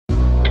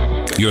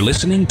You're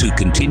listening to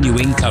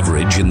continuing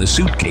coverage in the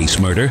suitcase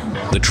murder,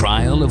 the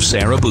trial of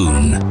Sarah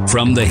Boone,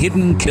 from the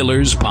Hidden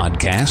Killers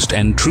podcast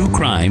and True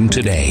Crime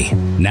Today.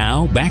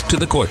 Now, back to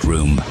the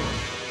courtroom.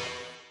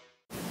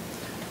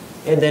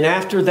 And then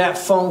after that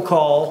phone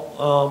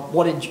call,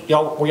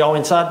 were y'all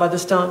inside by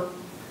this time?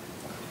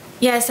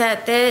 Yes,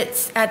 at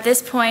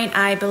this point,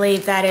 I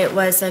believe that it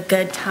was a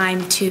good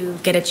time to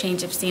get a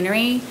change of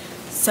scenery.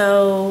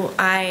 So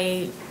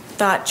I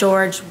thought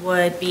George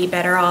would be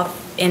better off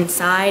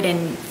inside,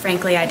 and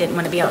frankly, I didn't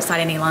want to be outside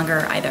any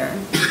longer either.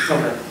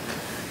 Okay.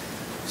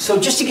 So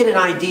just to get an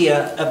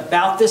idea,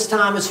 about this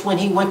time is when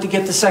he went to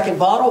get the second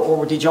bottle,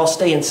 or did y'all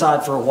stay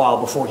inside for a while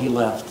before he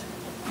left?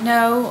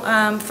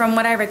 No, from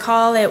what I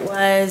recall,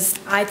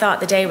 I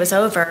thought the day was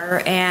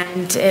over,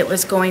 and it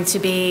was going to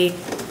be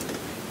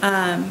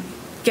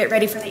get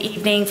ready for the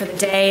evening, for the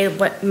day.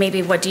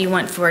 What do you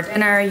want for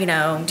dinner? You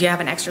know, do you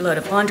have an extra load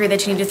of laundry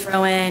that you need to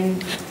throw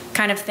in,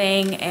 kind of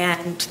thing?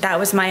 And that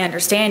was my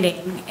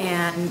understanding.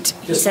 And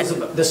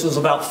this was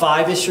about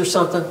 5-ish or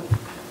something?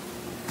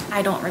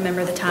 I don't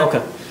remember the time.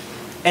 Okay.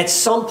 At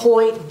some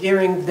point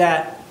during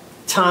that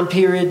time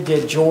period,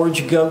 did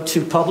George go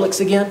to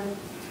Publix again?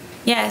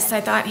 Yes, I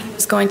thought he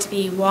was going to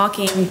be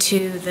walking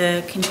to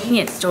the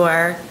convenience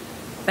store,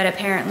 but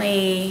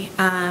apparently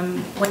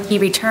when he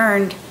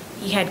returned,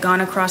 he had gone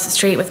across the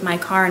street with my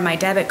car and my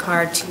debit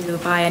card to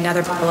buy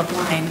another bottle of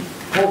wine.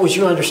 What was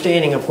your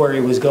understanding of where he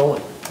was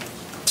going?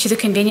 To the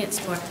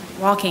convenience store,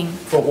 walking.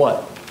 For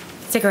what?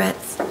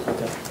 Cigarettes.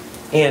 Okay.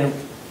 And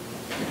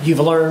you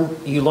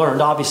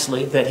learned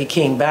obviously that he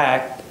came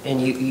back,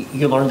 and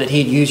you learned that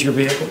he'd used your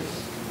vehicle?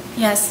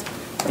 Yes.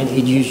 And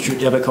he'd used your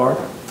debit card?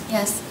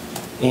 Yes.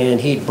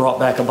 And he'd brought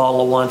back a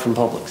bottle of wine from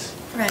Publix?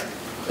 Correct.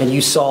 And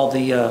you saw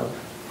the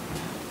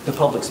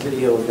Publix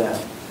video of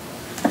that?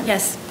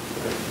 Yes.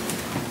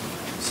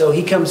 So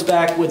he comes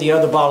back with the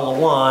other bottle of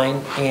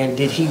wine, and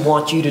did he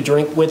want you to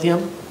drink with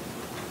him?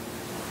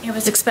 It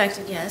was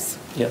expected, yes.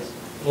 Yes.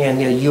 And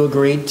you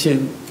agreed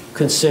to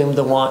consume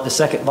the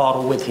second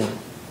bottle with him?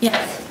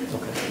 Yes.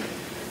 Okay.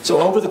 So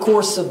over the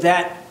course of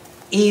that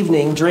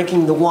evening,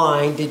 drinking the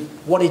wine,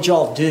 what did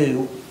y'all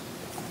do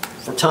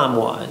for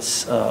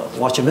time-wise?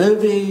 Watch a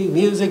movie,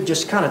 music?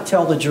 Just kind of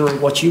tell the jury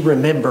what you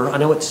remember. I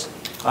know it's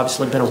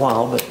obviously been a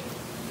while, but...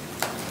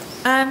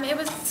 It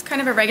was kind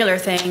of a regular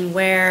thing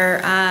where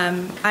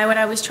I would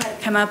always try to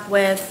come up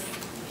with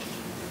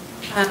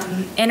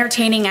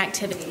entertaining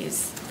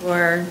activities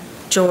for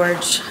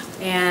George,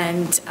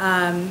 and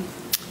I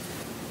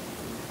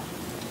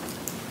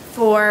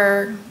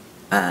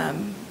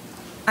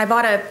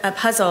bought a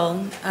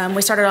puzzle.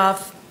 We started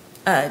off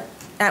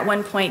at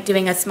one point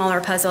doing a smaller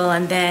puzzle,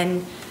 and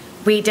then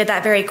we did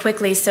that very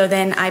quickly, so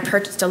then I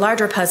purchased a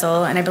larger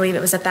puzzle, and I believe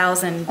it was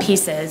 1,000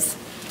 pieces.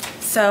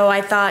 So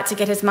I thought to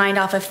get his mind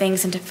off of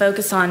things and to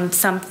focus on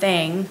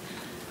something,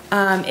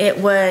 it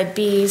would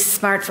be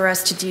smart for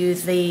us to do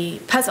the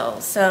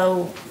puzzle.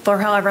 So for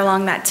however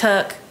long that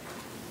took,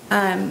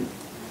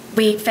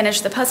 we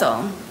finished the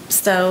puzzle.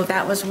 So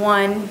that was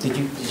one. Did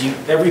you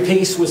every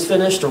piece was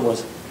finished, or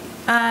was it?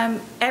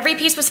 Every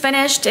piece was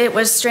finished. It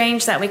was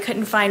strange that we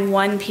couldn't find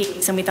one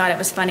piece, and we thought it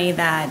was funny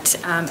that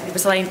it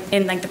was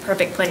in the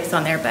perfect place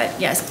on there. But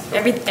yes,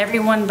 every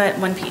one but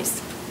one piece.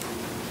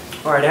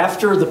 All right.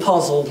 After the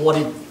puzzle, what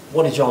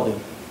did y'all do?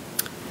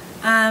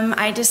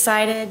 I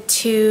decided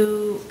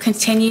to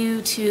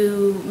continue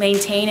to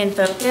maintain and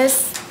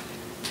focus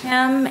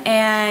him,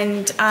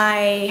 and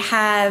I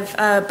have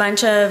a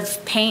bunch of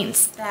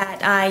paints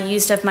that I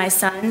used of my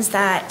son's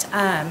that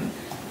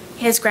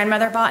his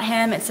grandmother bought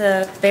him. It's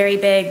a very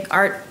big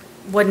art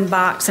wooden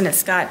box, and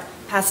it's got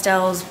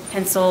pastels,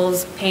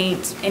 pencils,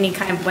 paint, any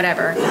kind of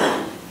whatever.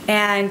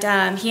 And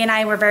he and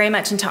I were very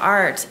much into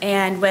art,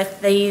 and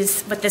with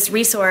this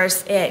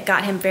resource, it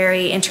got him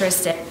very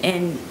interested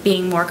in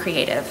being more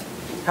creative.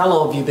 How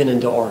long have you been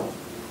into art?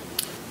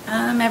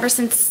 Ever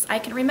since I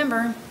can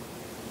remember.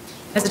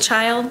 As a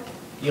child.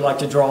 You like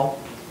to draw?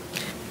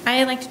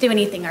 I like to do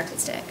anything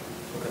artistic.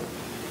 Okay.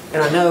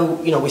 And I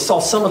know, we saw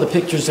some of the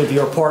pictures of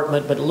your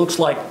apartment, but it looks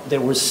like there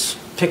was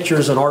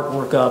pictures and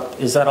artwork up.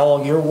 Is that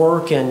all your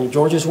work and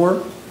George's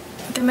work?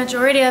 The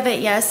majority of it,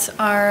 yes,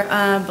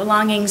 are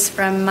belongings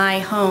from my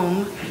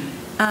home,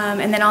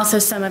 and then also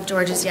some of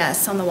George's,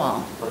 yes, on the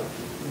wall.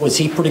 Was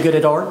he pretty good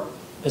at art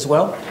as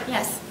well?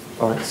 Yes.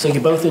 All right, so you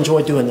both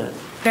enjoyed doing that?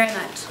 Very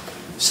much.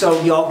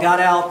 So y'all got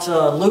out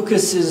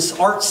Lucas's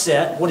art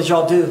set. What did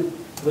y'all do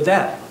with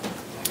that?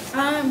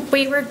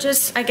 We were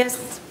just, I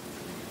guess,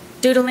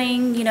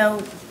 doodling,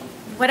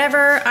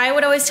 whatever. I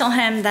would always tell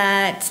him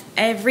that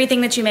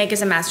everything that you make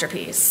is a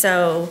masterpiece.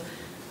 So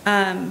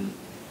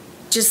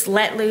just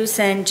let loose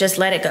and just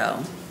let it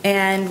go.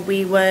 And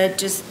we would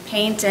just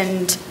paint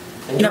and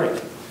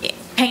drink.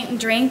 Paint and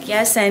drink,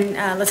 yes, and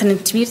listen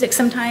to music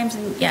sometimes,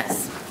 and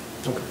yes.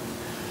 Okay.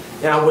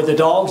 Now, with the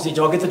dogs, did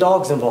y'all get the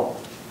dogs involved?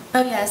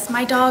 Oh, yes.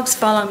 My dogs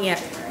follow me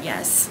everywhere,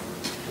 yes.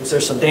 Was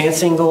there some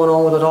dancing going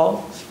on with the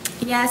dogs?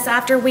 Yes,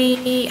 after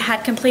we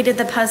had completed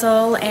the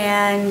puzzle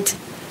and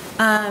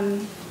I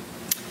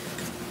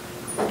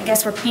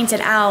guess were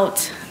painted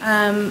out,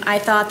 I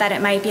thought that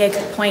it might be a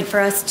good point for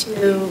us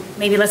to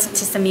maybe listen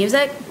to some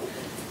music.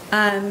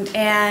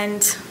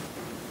 And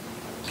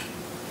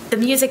the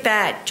music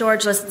that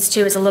George listens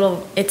to is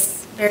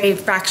it's very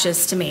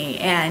fractious to me,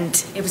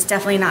 and it was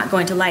definitely not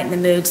going to lighten the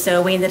mood.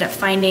 So we ended up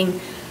finding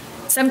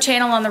some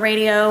channel on the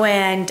radio,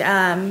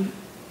 and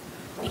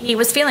he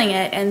was feeling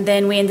it. And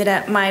then we ended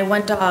up, my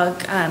one dog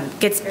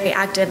gets very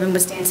active and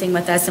was dancing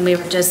with us, and we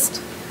were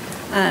just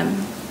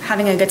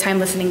having a good time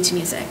listening to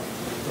music.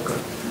 Okay.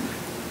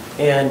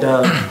 And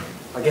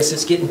I guess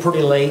it's getting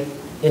pretty late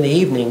in the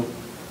evening.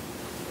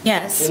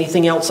 Yes.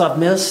 Anything else I've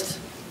missed?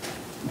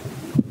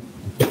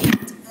 I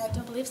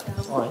don't believe so.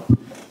 All right.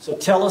 So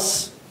tell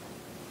us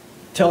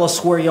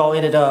where y'all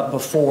ended up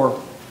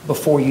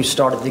before you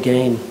started the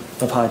game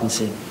of hide and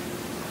seek.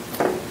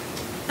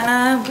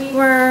 We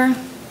were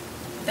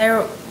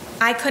there.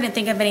 I couldn't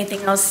think of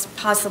anything else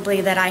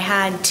possibly that I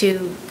had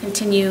to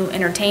continue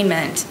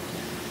entertainment.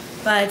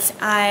 But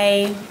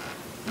I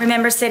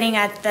remember sitting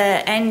at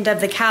the end of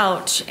the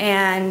couch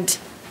and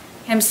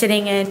him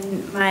sitting in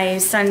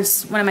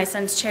one of my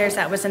son's chairs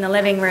that was in the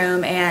living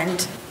room,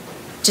 and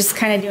just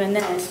kind of doing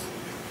this.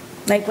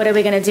 Like, what are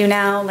we going to do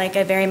now? Like,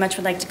 I very much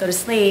would like to go to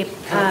sleep.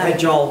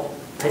 Had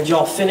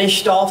y'all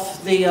finished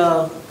off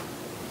the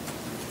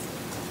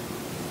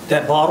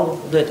that bottle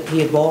that he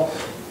had bought?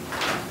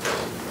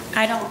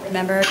 I don't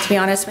remember, to be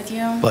honest with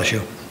you. Bless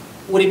you.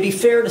 Would it be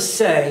fair to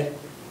say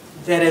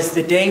that as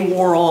the day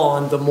wore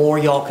on, the more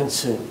y'all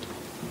consumed?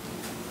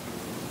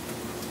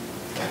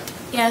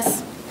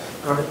 Yes.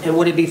 All right. And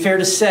would it be fair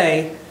to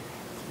say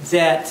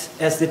that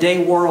as the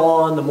day wore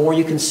on, the more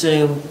you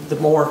consumed, the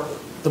more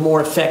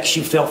effects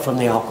you felt from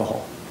the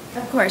alcohol?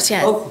 Of course,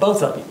 yes.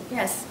 Both of you?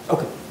 Yes.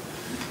 Okay.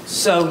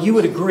 So you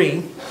would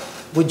agree,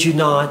 would you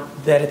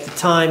not, that at the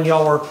time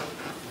y'all were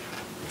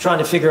trying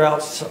to figure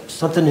out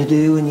something to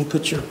do and you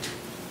put your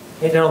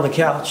head down on the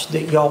couch,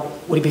 that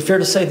would it be fair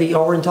to say that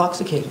y'all were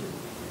intoxicated?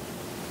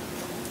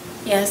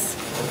 Yes.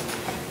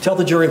 Tell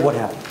the jury what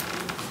happened.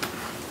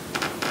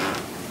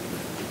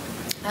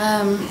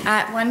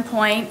 At one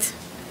point,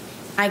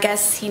 I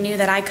guess he knew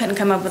that I couldn't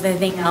come up with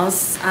anything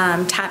else,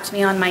 tapped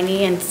me on my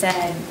knee and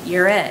said,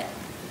 "You're it."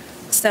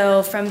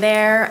 So from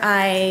there,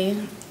 I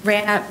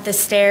ran up the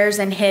stairs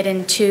and hid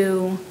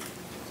into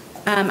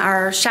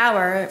our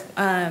shower,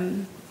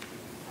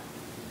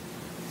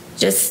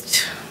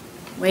 just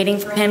waiting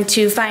for him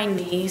to find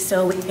me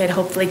so we could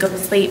hopefully go to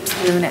sleep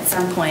soon at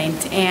some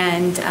point.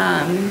 And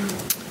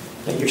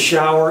Now your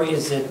shower,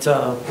 is it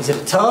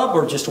a tub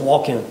or just a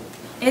walk-in?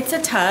 it's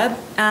a tub,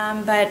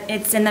 but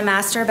it's in the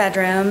master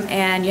bedroom,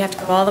 and you have to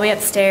go all the way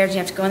upstairs, you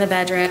have to go in the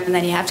bedroom, and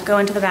then you have to go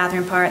into the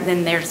bathroom part, and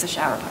then there's the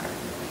shower part.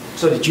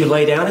 So did you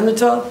lay down in the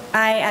tub?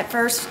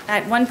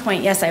 At one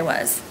point, yes, I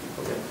was.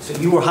 Okay. So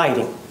you were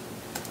hiding?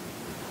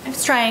 I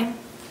was trying.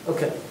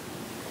 Okay.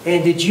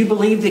 And did you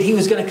believe that he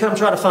was going to come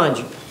try to find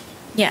you?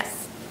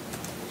 Yes.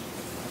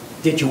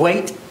 Did you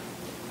wait?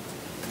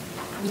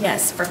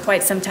 Yes, for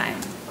quite some time.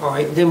 All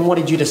right. Then what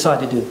did you decide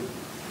to do?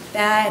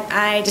 That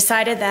I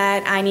decided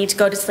that I need to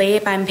go to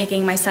sleep. I'm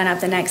picking my son up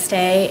the next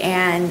day,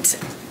 and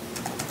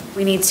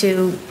we need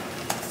to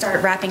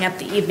start wrapping up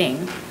the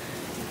evening.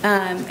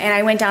 And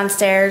I went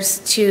downstairs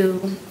to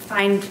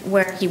find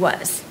where he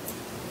was.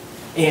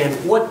 And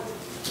what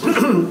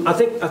I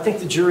think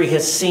the jury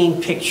has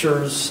seen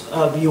pictures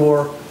of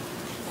your,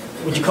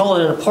 would you call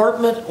it an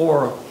apartment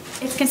or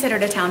It's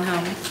considered a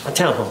townhome. a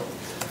townhome?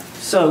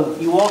 So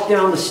you walk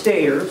down the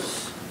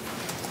stairs,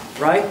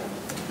 right?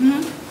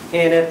 Mm-hmm.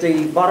 And at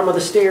the bottom of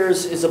the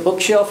stairs is a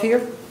bookshelf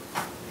here?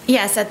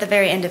 Yes, at the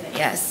very end of it,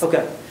 yes.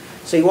 Okay.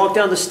 So you walk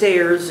down the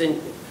stairs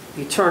and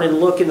you turn and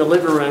look in the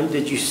living room.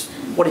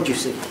 What did you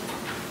see?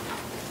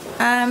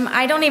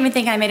 I don't even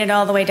think I made it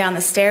all the way down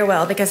the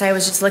stairwell because I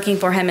was just looking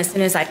for him as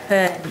soon as I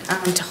could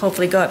to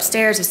hopefully go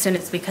upstairs as soon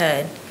as we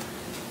could.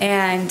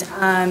 And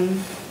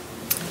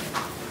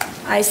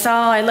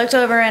I looked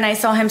over and I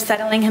saw him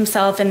settling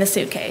himself in the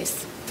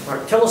suitcase. All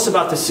right. Tell us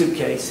about the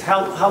suitcase.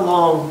 How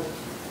long?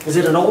 Is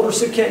it an older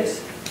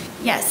suitcase?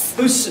 Yes.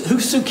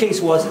 Whose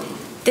suitcase was it?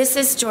 This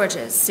is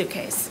George's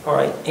suitcase. All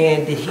right.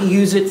 And did he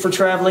use it for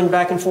traveling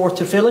back and forth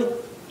to Philly?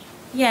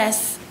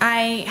 Yes.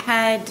 I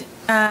had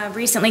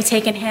recently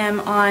taken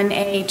him on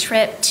a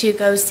trip to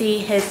go see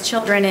his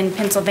children in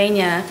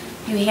Pennsylvania,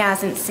 who he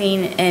hasn't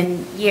seen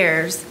in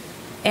years.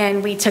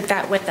 And we took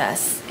that with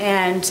us.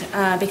 And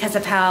because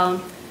of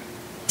how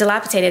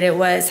dilapidated it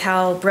was,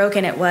 how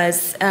broken it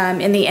was,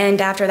 in the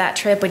end, after that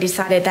trip, we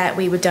decided that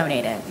we would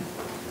donate it.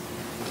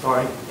 All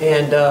right.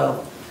 And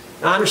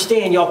I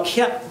understand y'all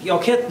kept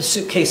the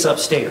suitcase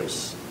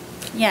upstairs.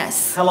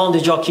 Yes. How long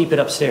did y'all keep it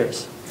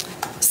upstairs?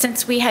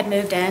 Since we had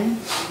moved in.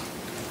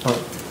 Oh.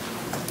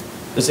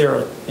 Is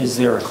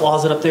there a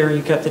closet up there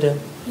you kept it in?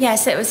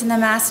 Yes, it was in the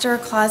master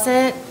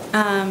closet,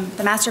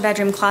 the master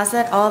bedroom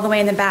closet, all the way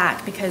in the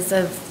back because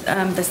of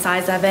the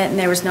size of it, and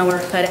there was nowhere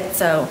to put it,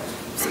 so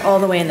it's all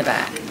the way in the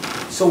back.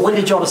 So when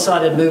did y'all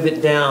decide to move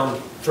it down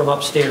from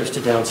upstairs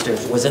to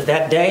downstairs? Was it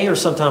that day or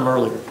sometime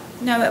earlier?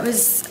 No, it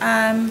was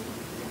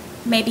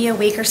maybe a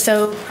week or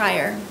so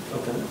prior.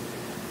 Okay.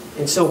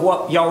 And so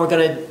what, y'all were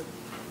going to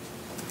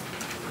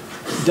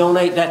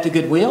donate that to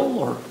Goodwill,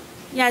 or?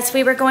 Yes,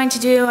 we were going to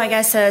do, I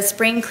guess, a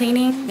spring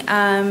cleaning.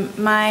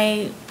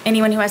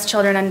 Anyone who has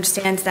children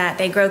understands that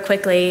they grow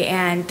quickly,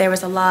 and there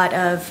was a lot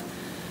of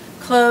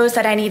clothes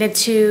that I needed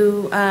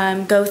to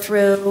go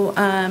through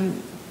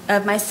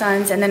of my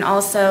sons, and then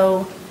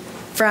also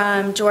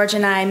from George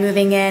and I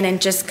moving in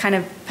and just kind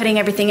of putting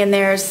everything in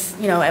there,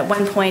 at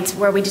one point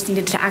where we just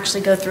needed to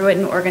actually go through it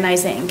and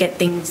organize it and get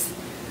things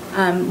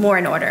more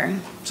in order.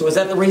 So is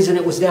that the reason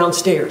it was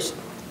downstairs?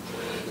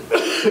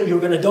 You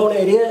were going to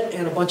donate it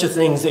and a bunch of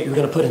things that you were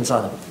going to put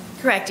inside of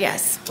it? Correct,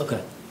 yes.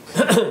 Okay.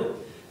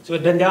 So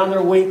it had been down there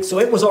a week, so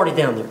it was already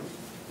down there?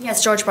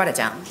 Yes, George brought it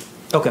down.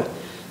 Okay.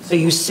 So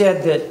you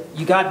said that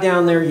you got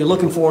down there, you're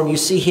looking for him, you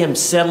see him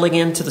settling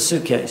into the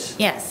suitcase.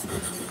 Yes.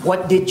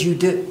 What did you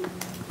do?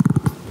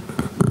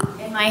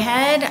 In my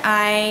head,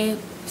 I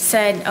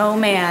said, oh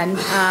man,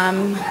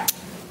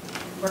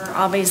 we're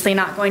obviously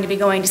not going to be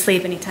going to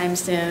sleep anytime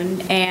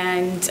soon.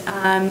 And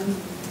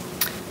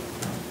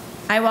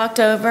I walked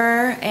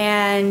over,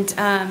 and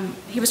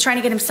he was trying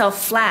to get himself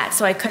flat,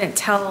 so I couldn't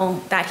tell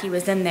that he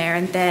was in there.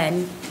 And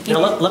then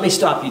Now let me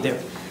stop you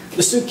there.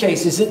 The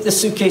suitcase, is it the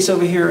suitcase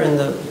over here in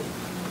the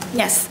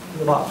yes.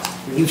 box?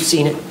 You've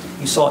seen it,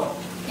 you saw it.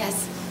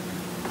 Yes.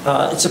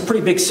 It's a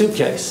pretty big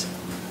suitcase.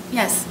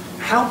 Yes.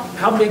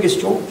 How big is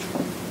George?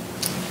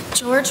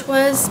 George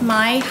was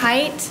my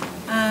height.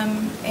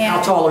 And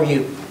How tall are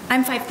you?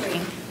 I'm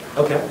 5'3".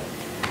 Okay.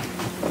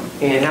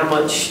 And how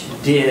much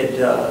did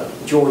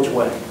George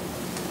weigh?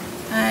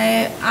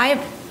 I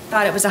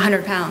thought it was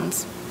 100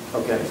 pounds.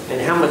 Okay.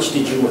 And how much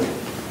did you weigh?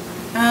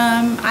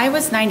 I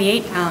was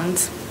 98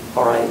 pounds.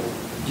 All right.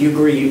 Do you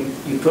agree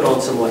you put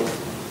on some weight?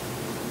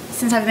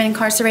 Since I've been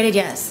incarcerated,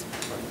 yes.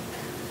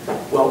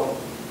 Well,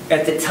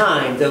 at the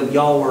time, though,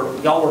 y'all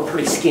were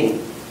pretty skinny.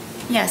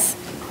 Yes.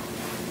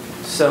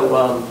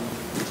 So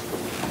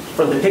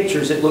from the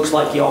pictures, it looks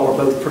like y'all were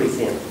both pretty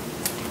thin.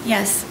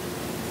 Yes.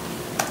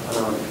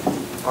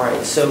 All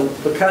right. So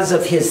because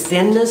of his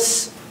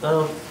thinness,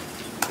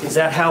 is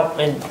that how?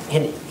 And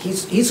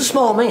he's a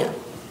small man.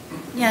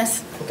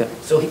 Yes. Okay.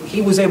 So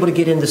he was able to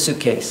get in the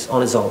suitcase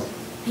on his own.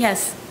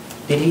 Yes.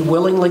 Did he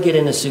willingly get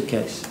in the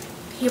suitcase?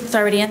 He was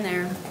already in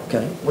there.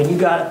 Okay. When you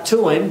got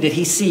to him, did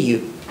he see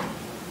you?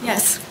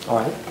 Yes. All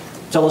right.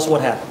 Tell us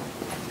what happened.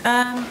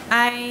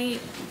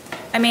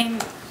 I mean,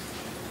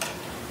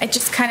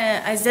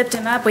 I zipped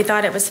him up. We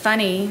thought it was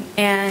funny,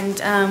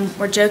 and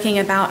we're joking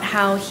about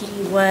how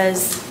he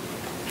was,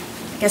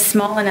 I guess,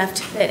 small enough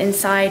to fit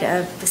inside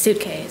of the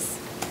suitcase.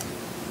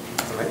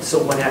 All right.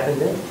 So what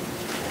happened then?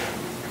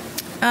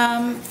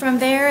 From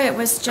there, it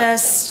was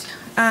just,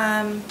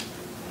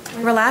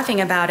 we were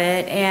laughing about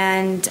it,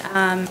 and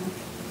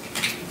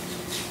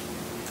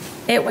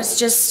it was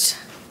just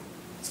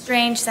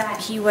strange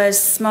that he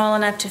was small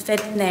enough to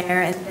fit in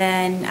there, and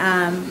then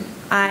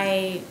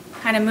I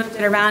kind of moved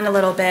it around a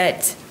little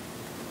bit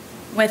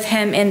with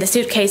him in the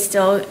suitcase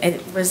still.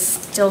 It was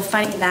still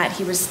funny that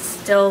he was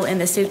still in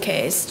the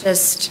suitcase.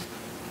 Just,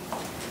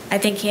 I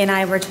think he and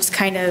I were just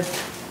kind of,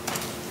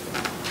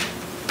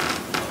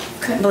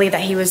 couldn't believe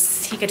that he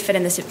could fit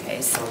in the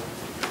suitcase.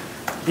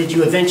 Did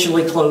you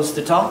eventually close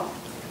the top?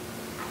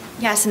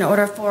 Yes,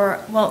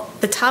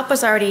 the top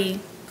was already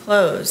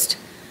closed.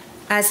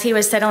 As he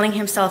was settling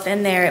himself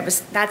in there,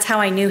 that's how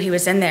I knew he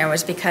was in there,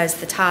 was because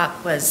the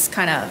top was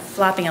kind of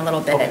flopping a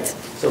little bit. Okay.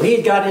 So he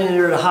had gotten in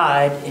there to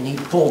hide, and he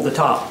pulled the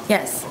top.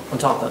 Yes. On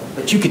top of it.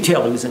 But you could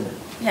tell he was in there.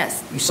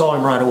 Yes. You saw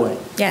him right away.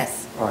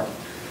 Yes. All right.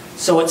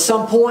 So at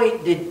some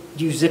point, did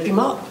you zip him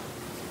up?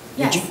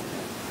 Yes. Did you?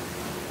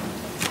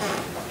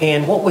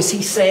 And what was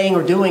he saying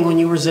or doing when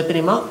you were zipping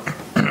him up?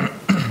 We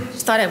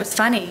just thought it was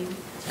funny.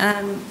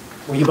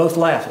 Were you both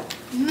laughing?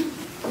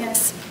 Mm-hmm.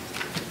 Yes.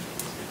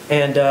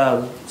 And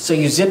so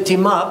you zipped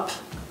him up.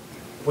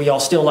 Were y'all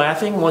still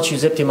laughing once you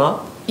zipped him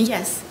up?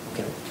 Yes.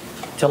 Okay.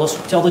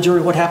 Tell the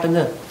jury what happened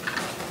then.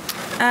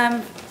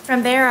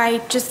 From there,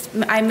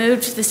 I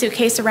moved the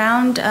suitcase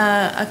around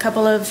a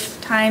couple of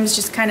times,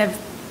 just kind of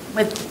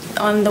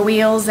on the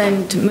wheels,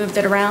 and moved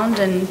it around.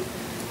 And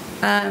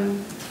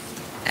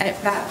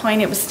at that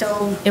point, it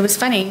was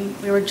funny.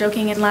 We were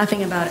joking and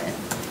laughing about it.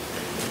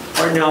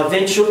 All right. Now,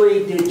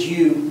 eventually, did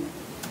you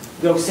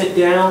go sit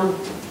down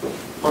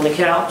on the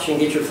couch and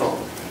get your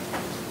phone?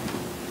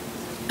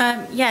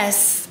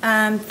 Yes. Did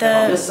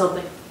I miss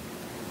something?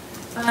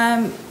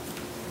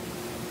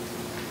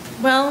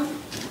 Well,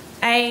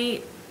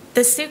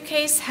 the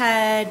suitcase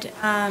had,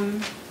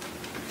 from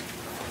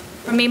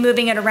me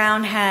moving it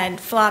around,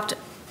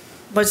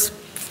 was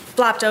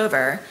flopped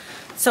over.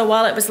 So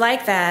while it was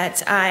like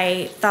that,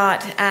 I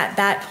thought at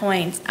that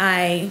point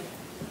I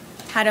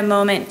had a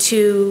moment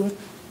to,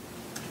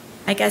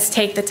 I guess,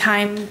 take the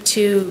time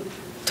to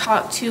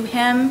talk to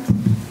him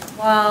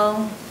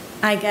while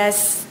I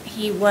guess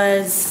he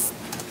was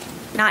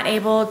not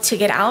able to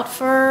get out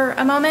for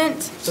a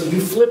moment. So you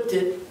flipped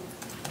it.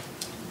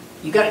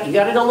 You got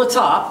it on the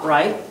top,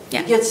 right?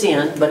 Yeah. It gets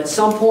in, but at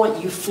some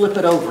point you flip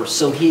it over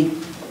so the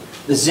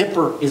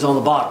zipper is on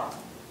the bottom.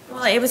 Well,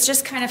 Well, it was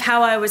just kind of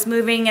how I was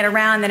moving it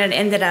around, and it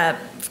ended up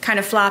kind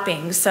of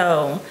flopping,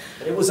 so.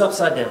 It was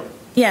upside down.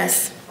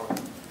 Yes.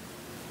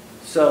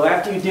 So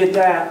after you did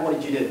that, what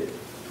did you do?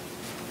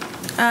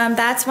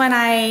 That's when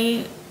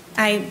I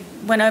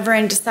went over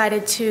and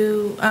decided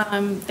to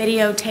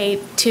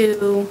videotape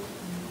to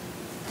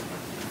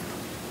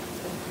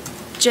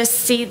just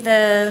see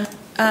the,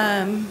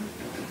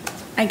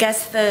 I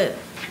guess the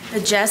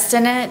gist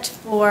in it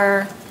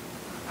for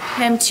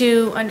him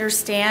to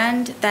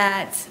understand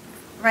that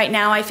right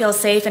now I feel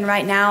safe and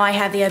right now I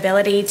have the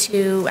ability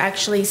to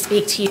actually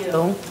speak to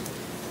you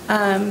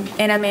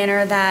in a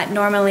manner that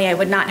normally I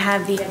would not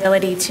have the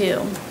ability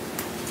to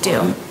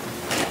do.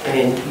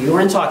 And you were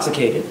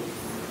intoxicated.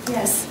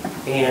 Yes.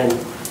 And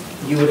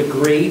you would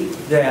agree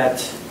that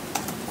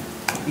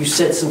you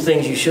said some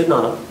things you should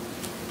not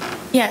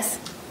have. Yes.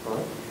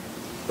 Right?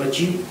 But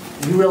you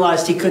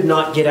realized he could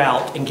not get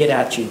out and get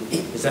at you.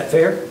 Is that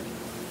fair?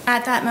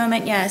 At that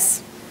moment,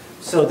 yes.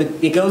 So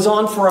it goes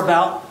on for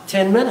about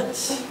 10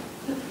 minutes.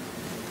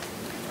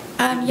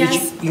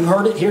 Yes. You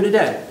heard it here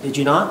today, did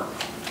you not?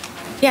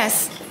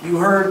 Yes. You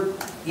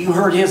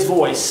heard his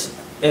voice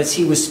as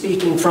he was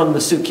speaking from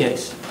the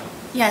suitcase.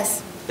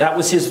 Yes. That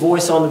was his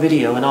voice on the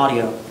video and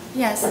audio.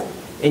 Yes.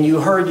 And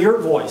you heard your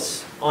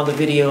voice on the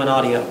video and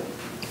audio.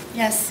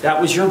 Yes. That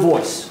was your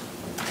voice.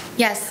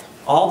 Yes.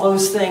 All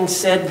those things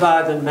said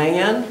by the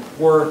man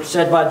were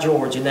said by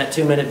George in that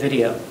 2-minute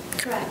video.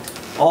 Correct.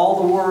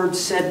 All the words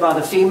said by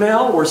the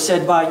female were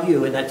said by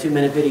you in that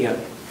 2-minute video.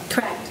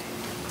 Correct.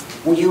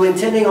 Were you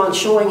intending on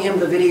showing him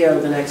the video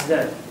the next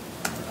day?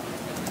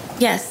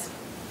 Yes.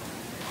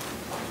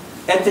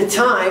 At the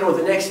time or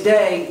the next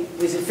day,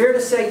 is it fair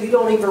to say you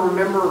don't even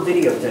remember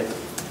videotaping?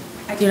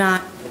 I do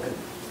not.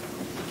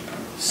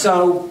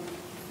 So,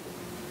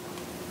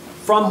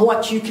 from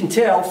what you can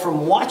tell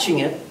from watching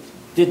it,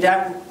 did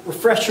that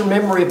refresh your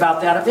memory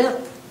about that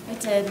event? It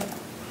did.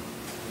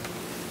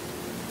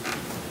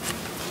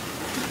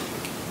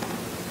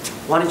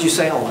 Why did you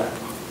say all that?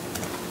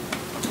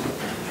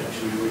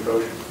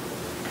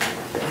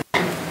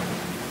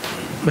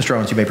 Mr.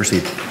 Owens, you may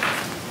proceed.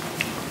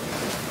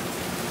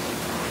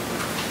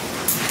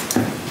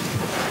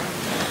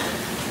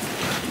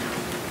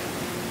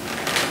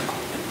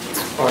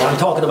 All right, I'm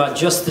talking about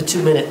just the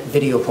 2-minute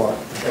video part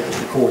that was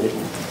recorded.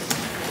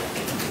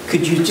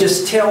 Could you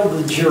just tell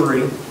the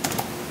jury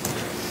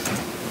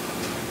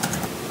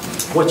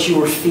what you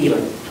were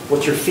feeling,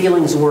 what your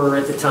feelings were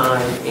at the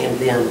time, and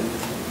then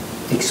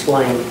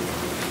explain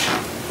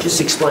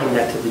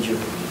that to the jury?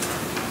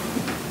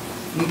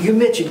 You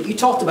mentioned, you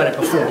talked about it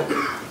before.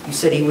 You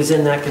said he was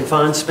in that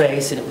confined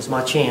space and it was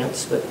my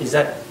chance, but do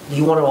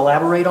you want to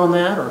elaborate on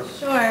that? Or?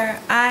 Sure.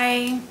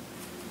 I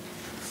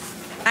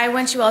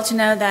want you all to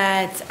know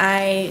that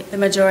the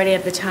majority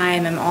of the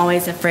time, am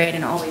always afraid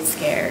and always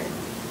scared.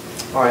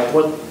 All right,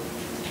 well,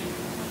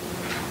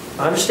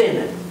 I understand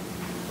that.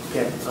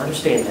 Okay, I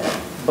understand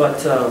that.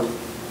 But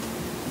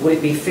would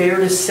it be fair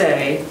to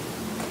say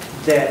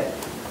that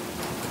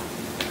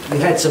you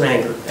had some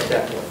anger at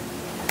that point?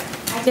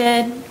 I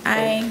did.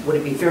 Would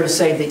it be fair to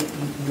say that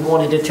you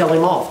wanted to tell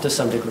him off to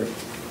some degree?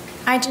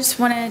 I just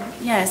wanted,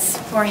 yes,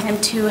 for him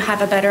to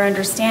have a better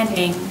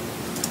understanding,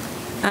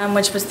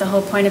 which was the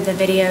whole point of the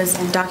videos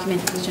and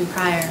documentation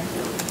prior.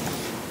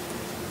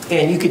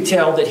 And you could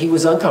tell that he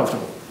was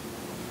uncomfortable.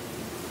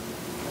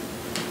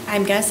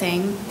 I'm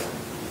guessing.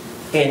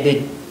 And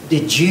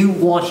did you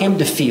want him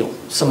to feel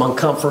some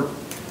uncomfort?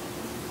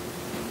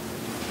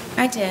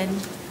 I did.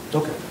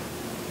 Okay.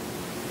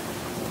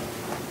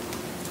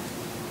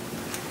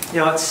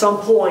 Now, at some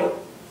point,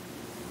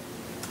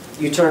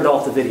 you turned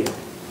off the video.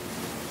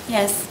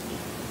 Yes.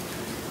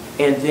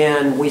 And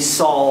then we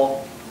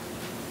saw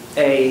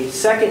a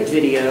second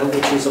video,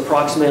 which was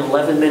approximately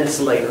 11 minutes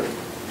later.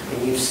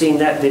 And you've seen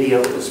that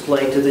video. It was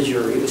played to the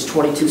jury. It was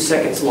 22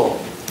 seconds long.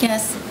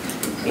 Yes.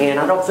 And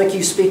I don't think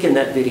you speak in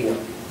that video.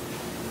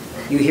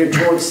 You hear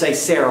George say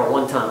Sarah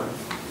one time.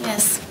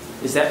 Yes.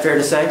 Is that fair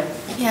to say?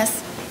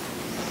 Yes.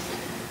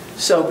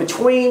 So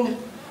between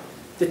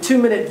the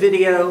 2-minute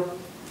video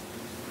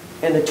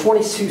and the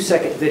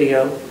 22-second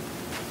video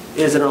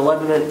is an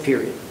 11-minute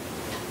period.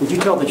 Would you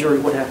tell the jury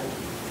what happened?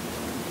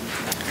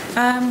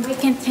 We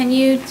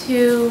continued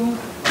to,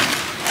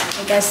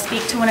 I guess,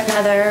 speak to one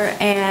another,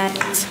 and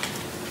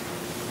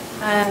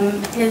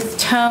his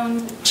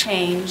tone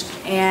changed,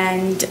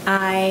 and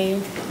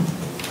I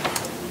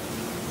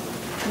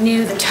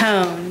knew the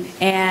tone,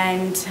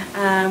 and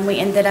we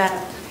ended up,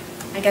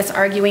 I guess,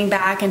 arguing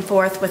back and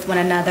forth with one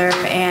another,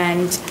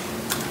 and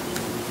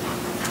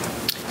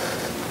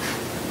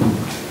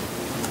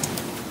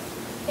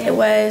it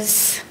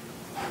was,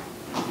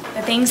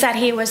 the things that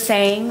he was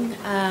saying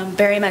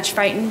very much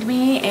frightened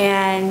me,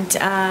 and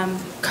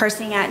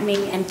cursing at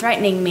me and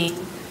threatening me.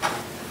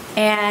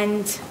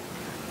 And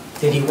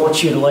did he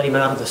want you to let him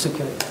out of the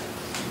suitcase?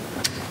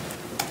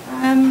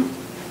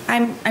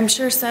 I'm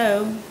sure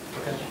so.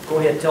 Okay, go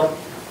ahead, tell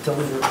the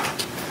jury.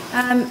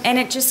 And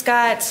it just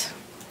got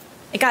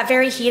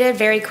very heated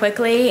very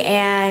quickly,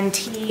 and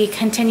he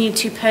continued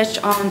to push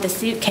on the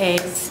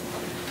suitcase.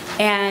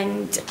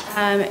 And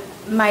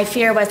my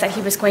fear was that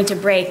he was going to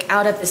break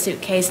out of the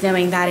suitcase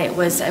knowing that it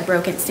was a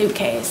broken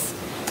suitcase.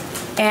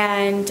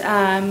 And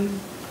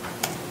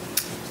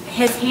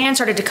his hand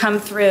started to come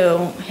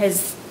through,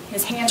 his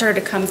hand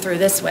started to come through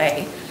this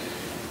way.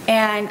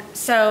 And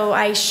so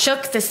I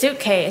shook the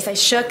suitcase,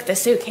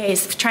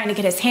 trying to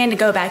get his hand to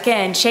go back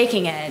in,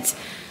 shaking it,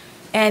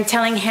 and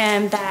telling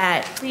him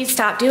that, please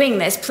stop doing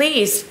this,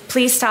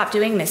 please stop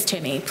doing this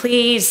to me,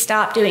 please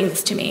stop doing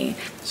this to me.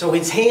 So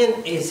his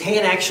hand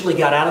actually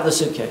got out of the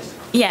suitcase?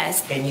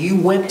 Yes. And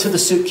you went to the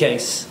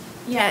suitcase?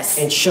 Yes.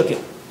 And shook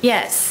it?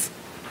 Yes.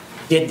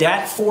 Did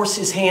that force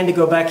his hand to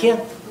go back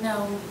in?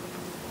 No.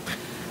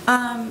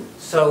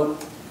 So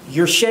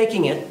you're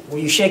shaking it. Were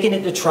you shaking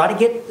it to try to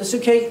get the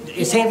suitcase,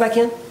 his hand back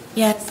in?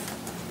 Yes.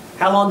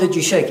 How long did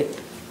you shake it?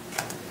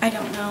 I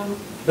don't know.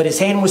 But his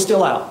hand was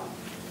still out?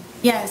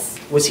 Yes.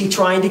 Was he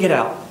trying to get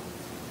out?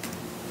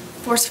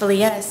 Forcefully,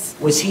 yes.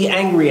 Was he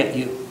angry at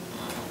you?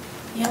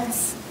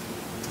 Yes.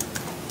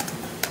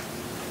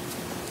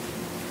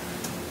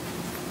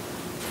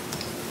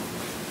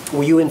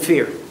 Were you in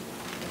fear?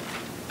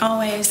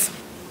 Always.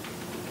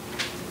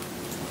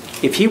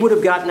 If he would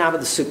have gotten out of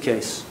the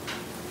suitcase,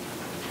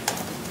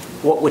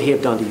 what would he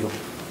have done to you?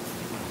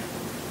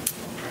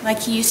 Like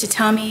he used to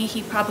tell me,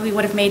 he probably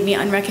would have made me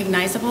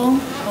unrecognizable,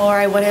 or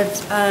I would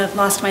have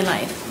lost my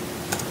life.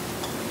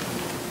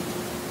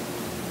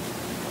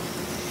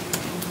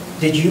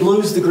 Did you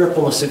lose the grip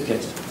on the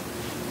suitcase?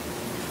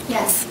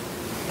 Yes.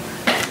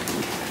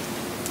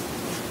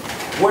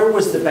 Where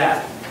was the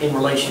bat in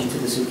relation to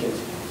the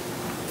suitcase?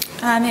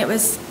 It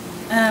was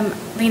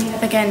leaning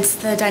up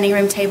against the dining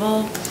room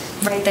table,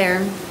 right there.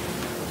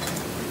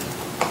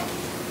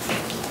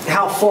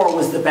 How far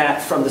was the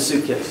bat from the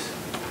suitcase?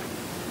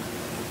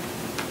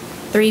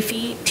 3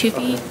 feet, 2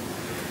 feet?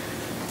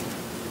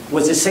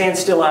 Was his hand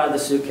still out of the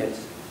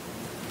suitcase?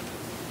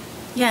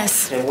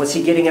 Yes. And was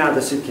he getting out of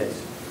the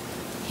suitcase?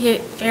 He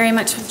very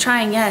much was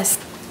trying, yes.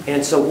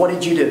 And so what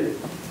did you do?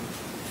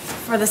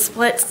 For the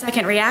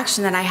split-second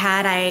reaction that I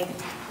had, I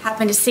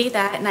happened to see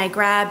that, and I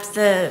grabbed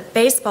the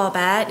baseball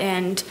bat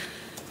and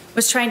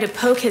was trying to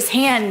poke his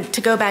hand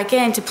to go back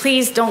in, to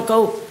please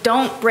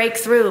don't break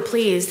through,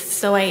 please.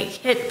 So I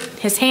hit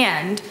his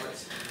hand.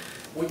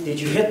 Did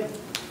you hit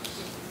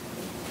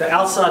the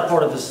outside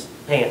part of his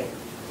hand?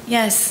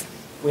 Yes.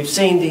 We've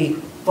seen the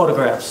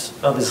photographs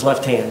of his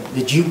left hand.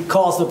 Did you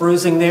cause the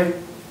bruising there?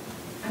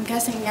 I'm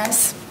guessing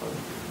yes.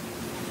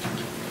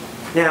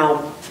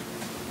 Now,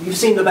 you've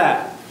seen the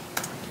bat.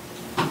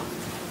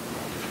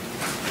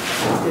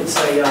 It's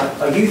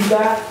a youth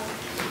bat.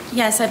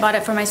 Yes, I bought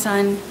it for my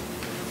son.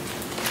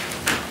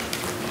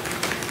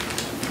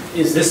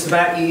 Is this the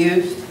bat you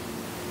used?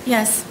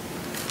 Yes.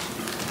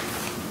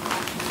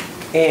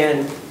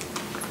 And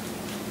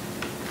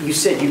you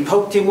said you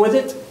poked him with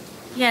it?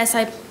 Yes,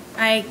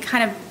 I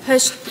kind of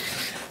pushed,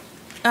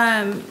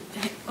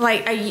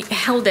 like I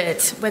held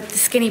it with the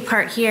skinny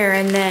part here,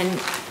 and then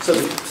So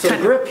the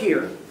grip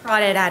here.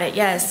 prodded at it,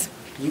 yes.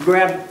 You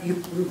grabbed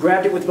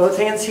it with both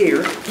hands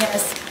here,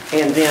 Yes,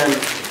 and then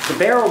the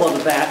barrel of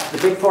the bat, the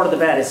big part of the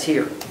bat is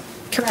here.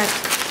 correct.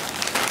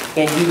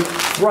 And you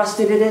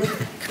thrusted it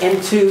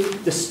into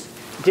the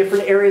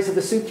different areas of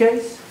the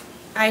suitcase?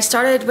 I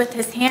started with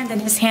his hand,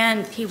 and his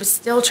hand, he was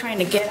still trying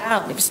to get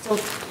out. He was still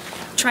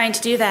trying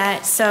to do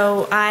that.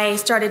 So I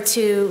started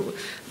to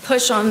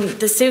push on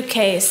the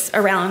suitcase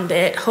around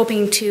it,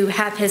 hoping to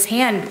have his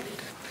hand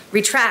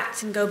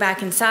retract and go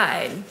back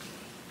inside.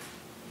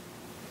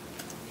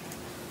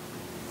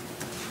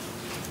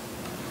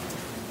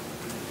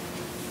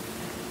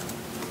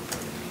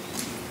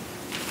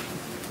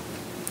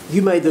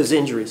 You made those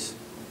injuries.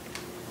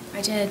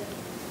 I did,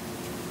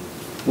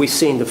 We've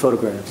seen the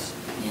photographs.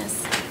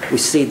 yes, We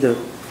see the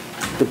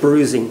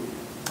bruising.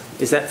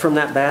 Is that from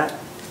that bat?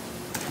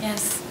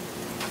 yes.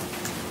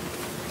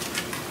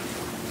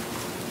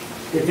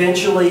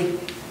 Eventually,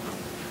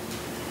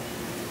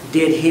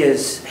 did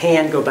his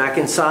hand go back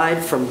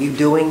inside from you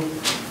doing?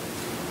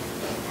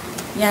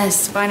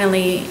 Yes,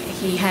 finally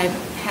he had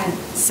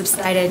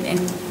subsided and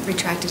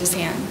retracted his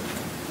hand.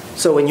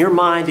 So in your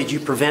mind, did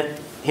you prevent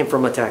him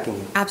from attacking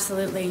you?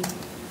 Absolutely.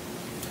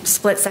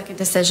 Split-second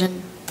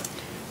decision.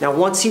 Now,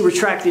 once he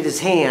retracted his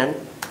hand,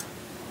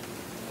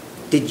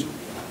 do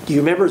you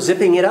remember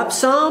zipping it up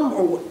some,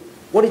 or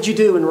what did you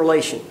do in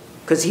relation?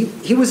 Because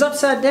he was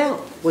upside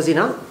down, was he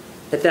not,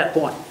 at that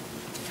point?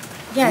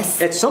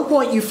 Yes, At some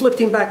point, you flipped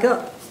him back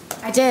up.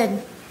 I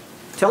did.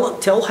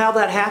 Tell how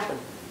that happened.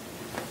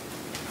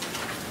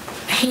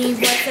 He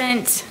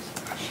wasn't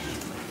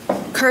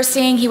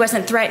cursing, he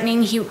wasn't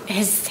threatening,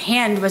 his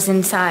hand was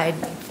inside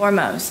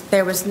foremost.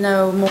 There was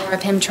no more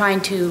of him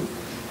trying to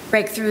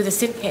break through the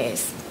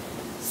suitcase.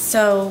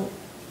 So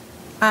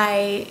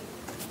I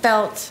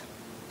felt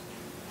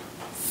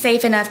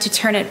safe enough to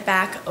turn it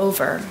back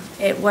over.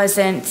 It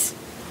wasn't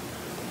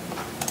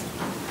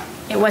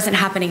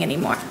happening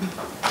anymore.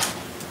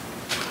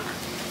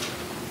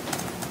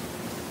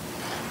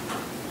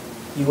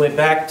 You went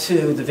back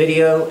to the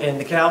video and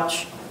the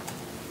couch?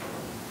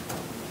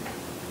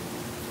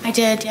 I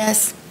did,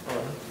 yes.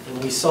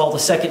 We saw the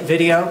second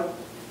video,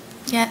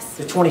 Yes.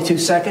 the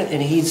 22-second,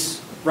 and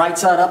he's right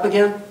side up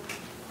again.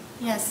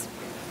 Yes.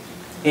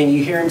 And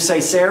you hear him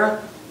say,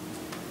 Sarah?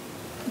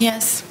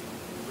 Yes.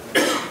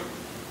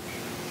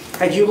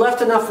 Had you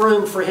left enough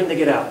room for him to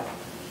get out?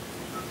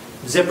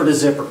 Zipper to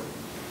zipper.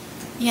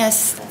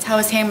 Yes, that's how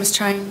his hand was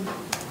trying.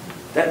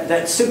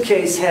 That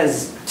suitcase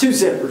has 2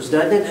 zippers,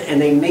 doesn't it?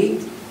 And they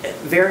meet at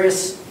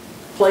various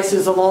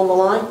places along the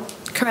line?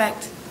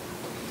 Correct.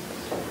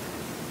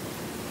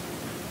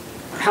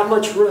 How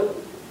much room,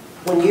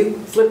 when you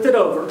flipped it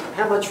over,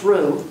 how much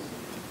room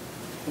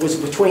was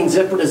between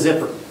zipper to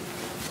zipper?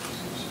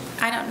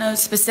 I don't know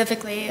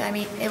specifically. I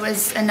mean, it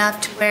was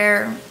enough to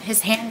where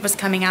his hand was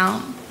coming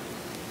out.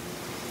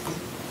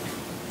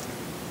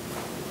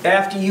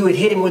 After you had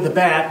hit him with the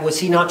bat, was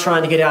he not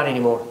trying to get out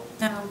anymore?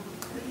 No.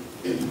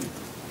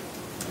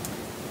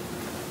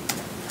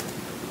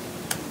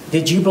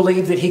 Did you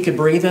believe that he could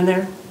breathe in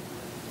there?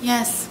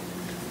 Yes.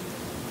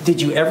 Did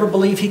you ever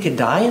believe he could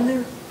die in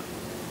there?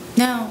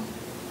 No.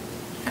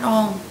 At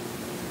all.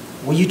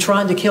 Were you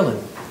trying to kill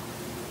him?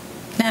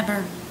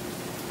 Never.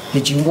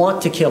 Did you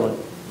want to kill him?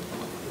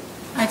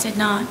 I did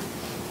not.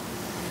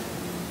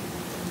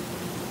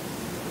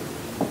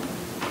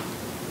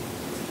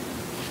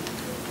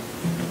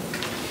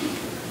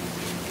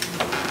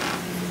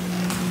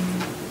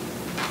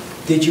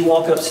 Did you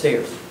walk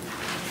upstairs?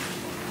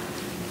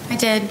 I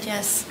did,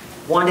 yes.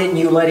 Why didn't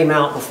you let him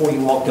out before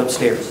you walked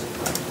upstairs?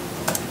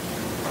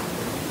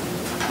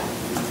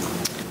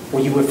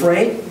 Were you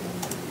afraid?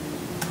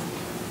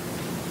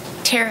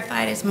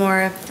 Terrified is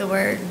more of the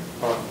word.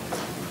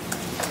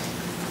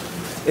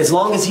 As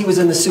long as he was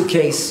in the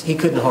suitcase, he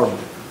couldn't harm you.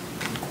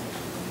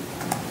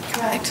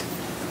 Correct.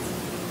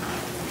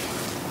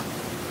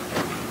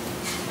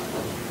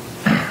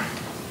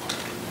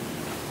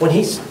 When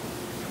he's...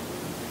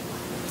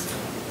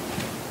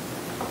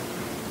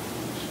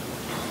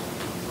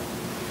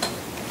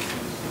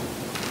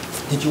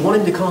 Did you want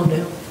him to calm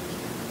down?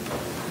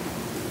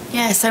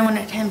 Yes, I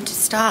wanted him to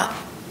stop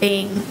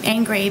being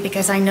angry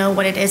because I know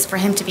what it is for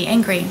him to be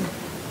angry.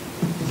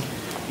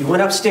 You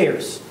went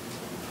upstairs.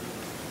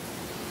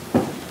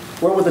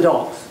 Where were the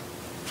dogs?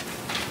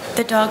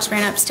 The dogs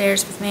ran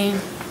upstairs with me.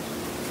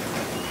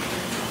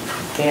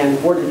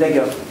 And where did they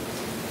go?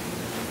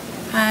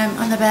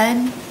 On the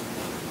bed.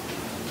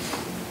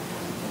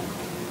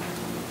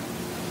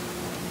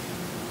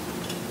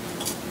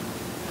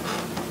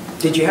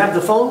 Did you have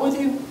the phone with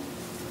you?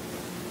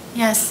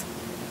 Yes,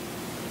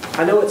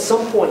 I know at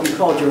some point you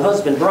called your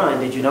husband Brian,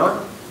 did you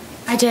not?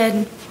 I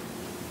did.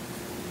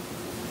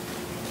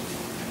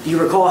 Do you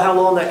recall how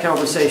long that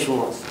conversation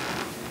was?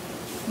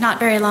 Not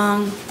very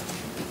long.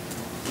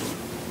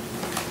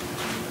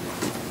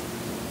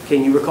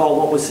 Can you recall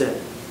what was said?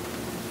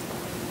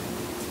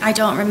 I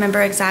don't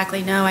remember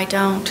exactly. No, I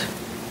don't.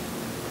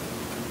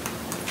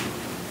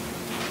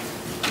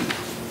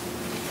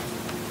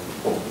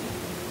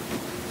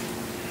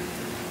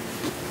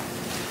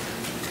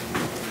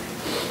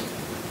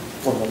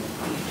 One moment.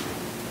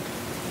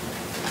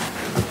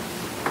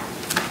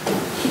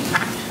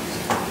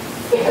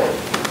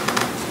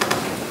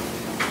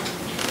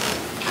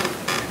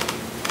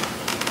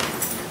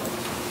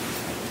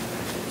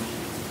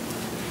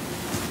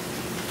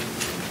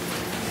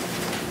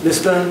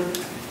 Miss Boone,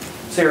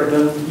 Sarah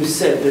Boone, you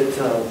said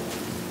that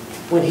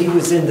when he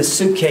was in the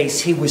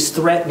suitcase, he was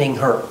threatening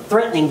her,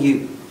 threatening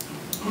you.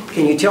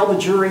 Can you tell the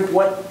jury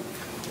what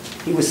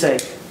he was saying?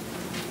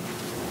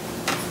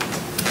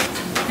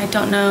 I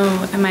don't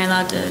know. Am I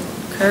allowed to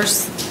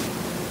curse?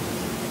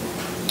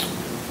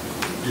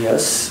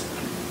 Yes.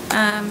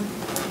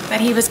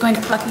 But he was going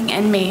to fucking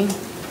end me.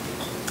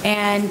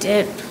 And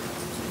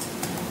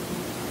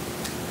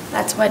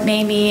that's what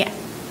made me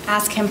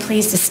ask him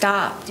please to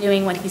stop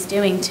doing what he's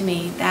doing to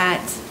me.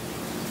 That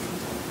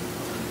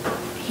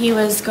he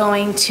was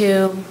going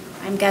to,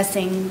 I'm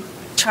guessing,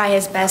 try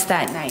his best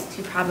that night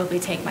to probably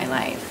take my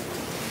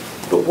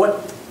life. But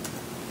what,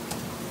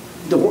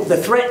 the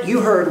threat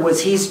you heard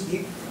was he's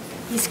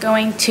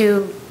going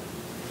to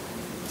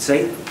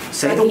say the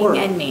fucking word.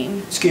 end me.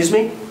 Excuse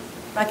me?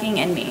 Fucking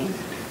end me.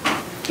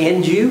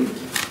 End you?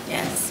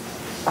 Yes.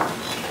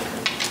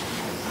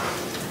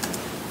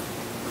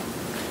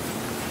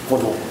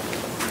 One more.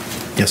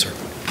 Yes, sir.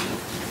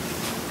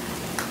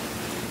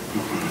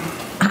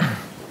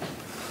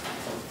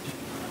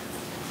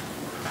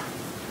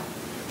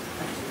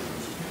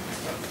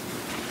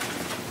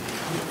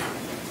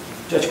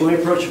 Judge, can we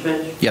approach the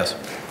bench? Yes.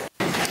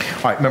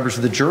 All right, members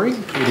of the jury,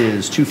 it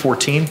is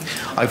 2:14.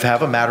 I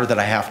have a matter that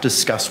I have to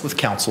discuss with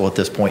counsel at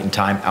this point in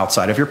time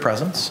outside of your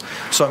presence.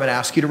 So I'm going to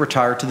ask you to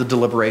retire to the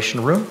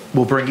deliberation room.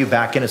 We'll bring you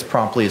back in as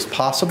promptly as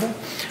possible.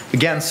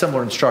 Again,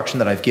 similar instruction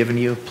that I've given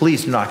you.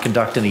 Please do not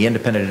conduct any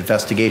independent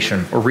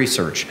investigation or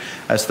research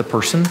as the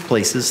person,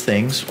 places,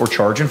 things, or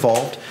charge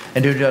involved,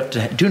 and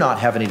do not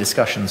have any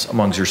discussions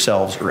amongst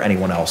yourselves or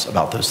anyone else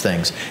about those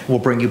things. We'll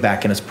bring you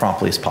back in as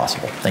promptly as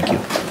possible. Thank you.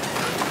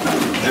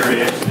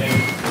 Jury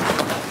exchange.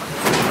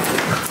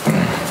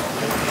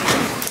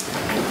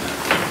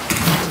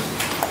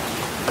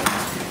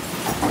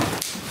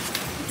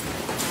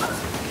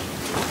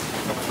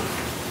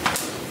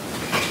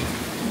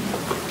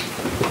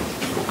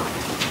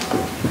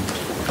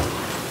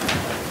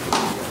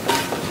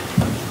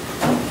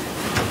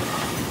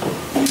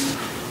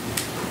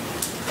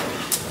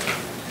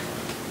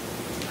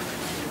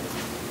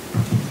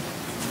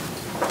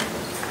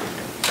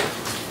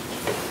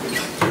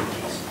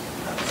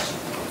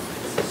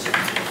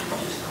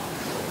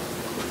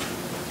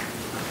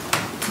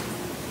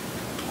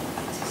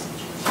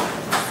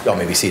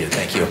 may be seated.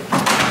 Thank you.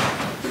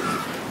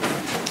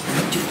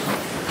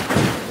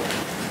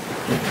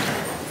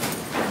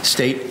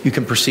 State, you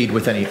can proceed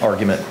with any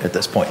argument at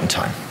this point in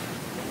time.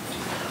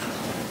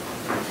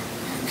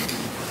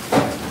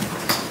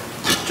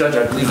 Judge,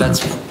 I believe that's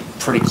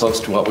pretty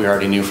close to what we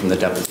already knew from the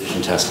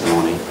deposition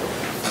testimony,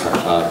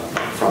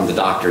 from the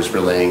doctors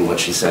relaying what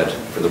she said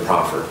for the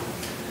proffer.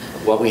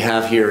 What we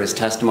have here is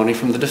testimony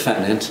from the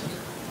defendant.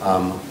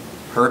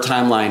 Her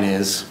timeline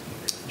is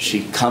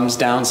she comes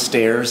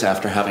downstairs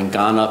after having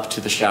gone up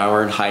to the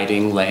shower and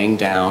hiding, laying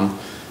down,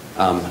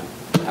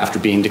 after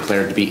being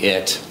declared to be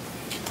it.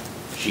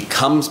 She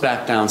comes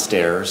back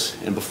downstairs,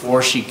 and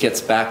before she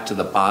gets back to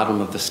the bottom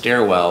of the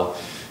stairwell,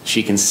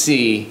 she can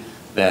see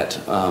that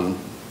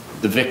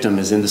the victim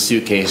is in the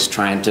suitcase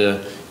trying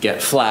to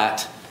get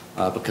flat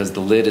because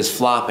the lid is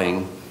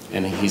flopping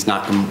and he's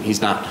not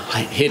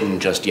hidden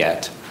just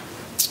yet.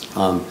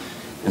 And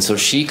so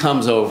she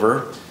comes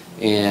over,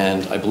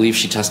 and I believe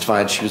she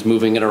testified she was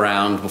moving it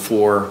around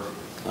before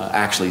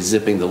actually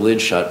zipping the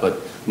lid shut,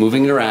 but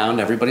moving it around,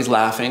 everybody's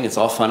laughing, it's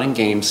all fun and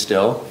games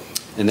still,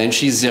 and then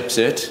she zips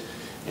it,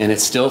 and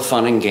it's still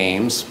fun and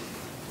games,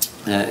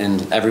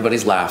 and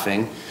everybody's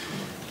laughing,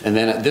 and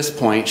then at this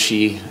point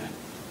she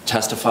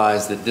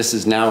testifies that this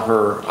is now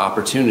her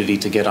opportunity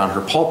to get on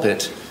her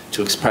pulpit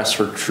to express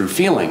her true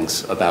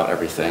feelings about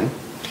everything.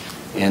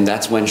 And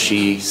that's when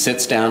she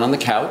sits down on the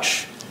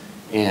couch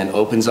and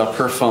opens up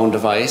her phone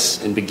device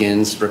and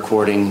begins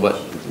recording what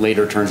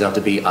later turns out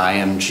to be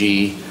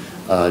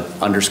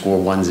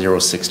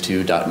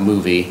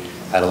IMG_1062.movie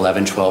at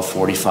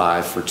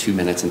 11:12:45 for 2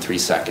 minutes and 3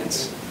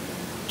 seconds.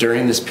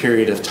 During this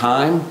period of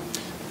time,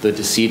 the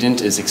decedent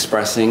is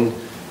expressing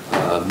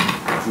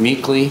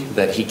meekly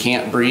that he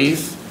can't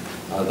breathe.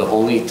 The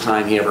only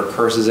time he ever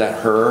curses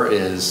at her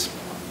is,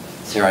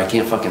 "Sarah, I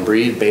can't fucking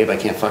breathe. Babe, I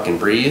can't fucking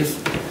breathe."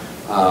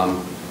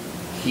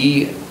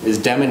 He is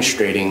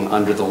demonstrating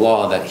under the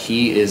law that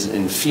he is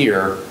in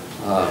fear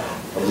of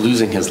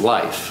losing his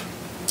life.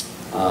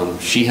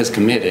 She has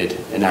committed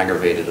an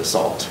aggravated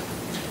assault.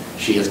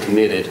 She has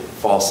committed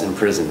false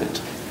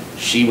imprisonment.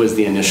 She was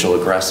the initial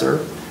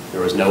aggressor.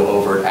 There was no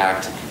overt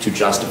act to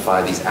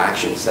justify these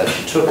actions that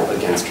she took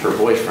against her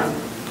boyfriend.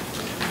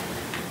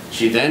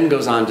 She then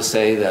goes on to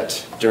say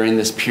that during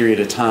this period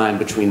of time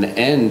between the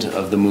end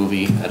of the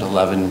movie at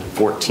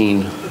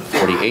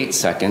 11:14:48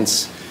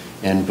 seconds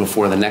and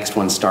before the next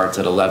one starts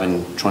at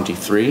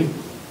 11:23,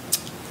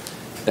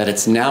 that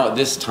it's now at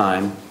this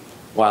time,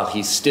 while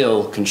he's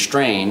still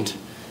constrained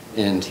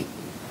and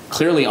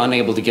clearly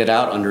unable to get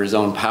out under his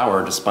own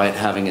power despite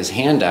having his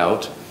hand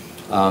out,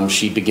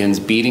 she begins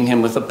beating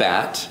him with a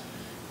bat,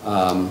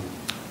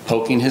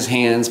 poking his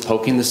hands,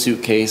 poking the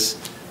suitcase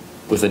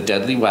with a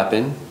deadly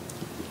weapon.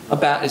 A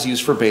bat is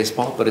used for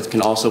baseball, but it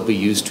can also be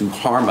used to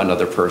harm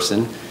another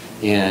person.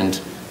 And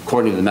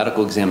according to the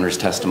medical examiner's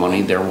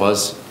testimony, there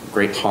was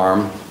great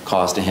harm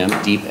caused to him,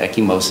 deep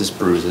ecchymosis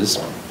bruises.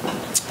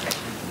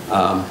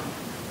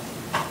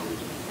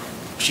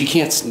 She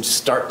can't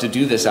start to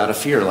do this out of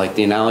fear, like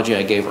the analogy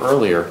I gave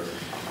earlier.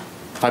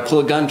 If I pull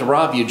a gun to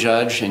rob you,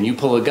 Judge, and you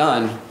pull a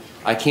gun,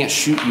 I can't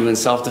shoot you in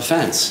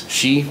self-defense.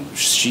 She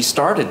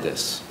started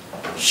this.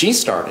 She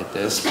started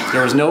this.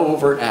 There was no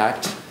overt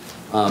act.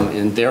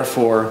 And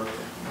therefore,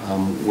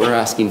 we're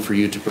asking for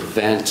you to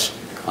prevent,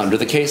 under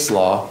the case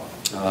law,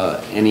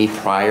 any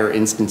prior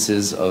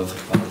instances of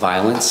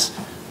violence,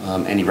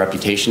 any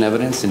reputation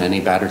evidence, and any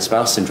battered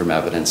spouse syndrome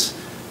evidence,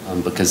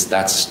 because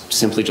that's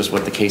simply just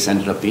what the case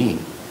ended up being.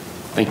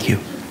 Thank you.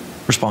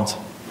 Response.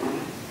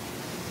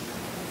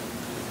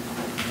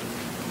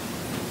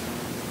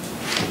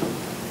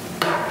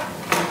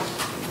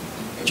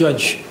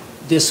 Judge,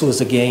 this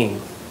was a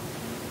game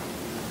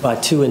by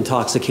two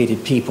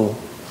intoxicated people.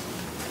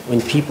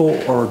 When people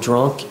are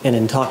drunk and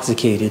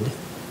intoxicated,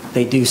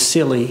 they do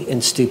silly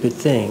and stupid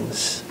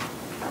things.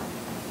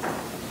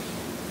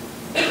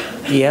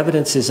 The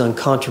evidence is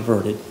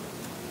uncontroverted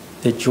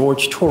that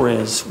Jorge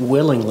Torres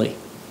willingly,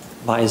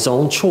 by his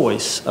own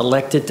choice,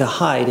 elected to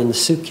hide in the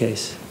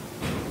suitcase.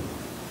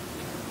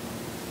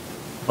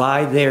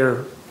 By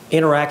their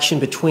interaction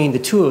between the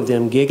two of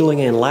them,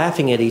 giggling and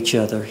laughing at each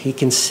other, he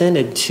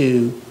consented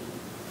to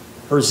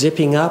her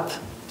zipping up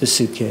the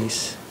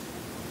suitcase.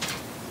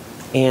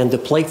 And the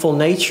playful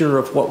nature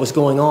of what was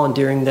going on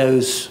during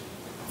those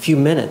few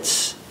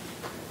minutes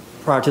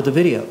prior to the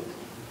video.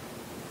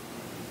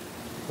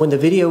 When the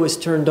video is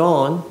turned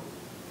on,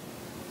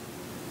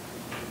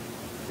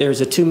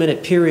 there's a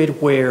 2-minute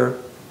period where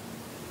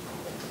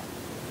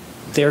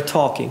they're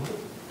talking.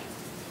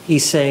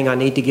 He's saying, "I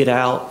need to get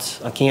out,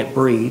 I can't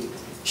breathe."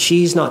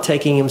 She's not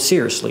taking him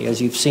seriously.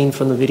 As you've seen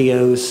from the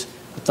videos,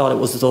 I thought it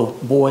was the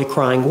boy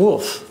crying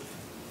wolf.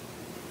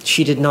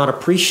 She did not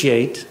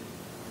appreciate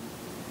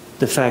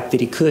the fact that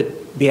he could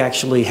be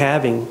actually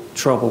having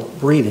trouble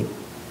breathing.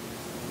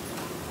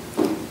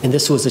 And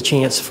this was a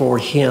chance for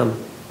him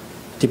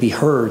to be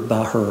heard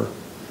by her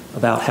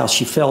about how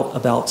she felt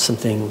about some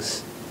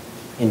things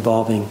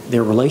involving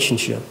their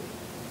relationship.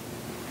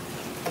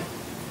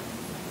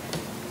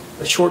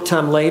 A short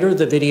time later,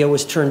 the video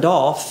was turned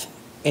off,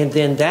 And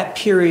then that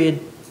period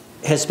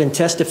has been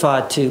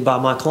testified to by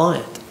my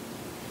client.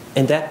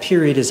 And that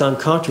period is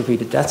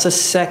uncontroverted. That's a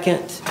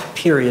second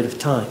period of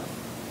time.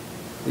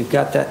 We've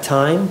got that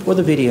time for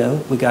the video.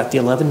 We got the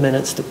 11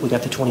 minutes. We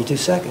got the 22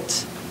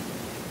 seconds.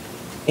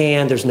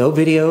 And there's no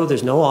video,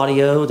 there's no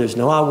audio, there's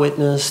no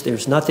eyewitness,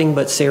 there's nothing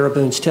but Sarah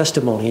Boone's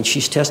testimony. And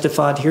she's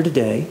testified here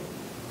today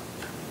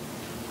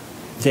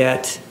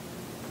that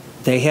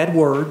they had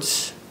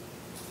words,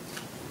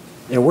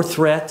 there were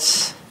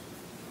threats,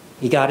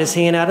 he got his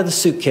hand out of the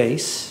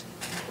suitcase.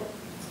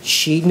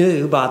 She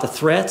knew by the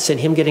threats and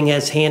him getting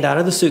his hand out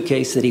of the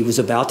suitcase that he was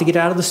about to get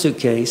out of the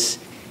suitcase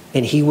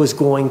and he was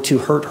going to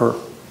hurt her.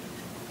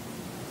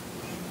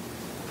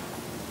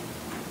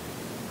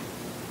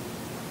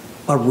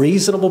 A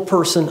reasonable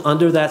person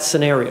under that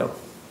scenario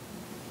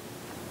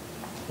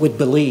would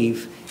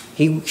believe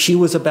she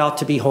was about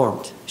to be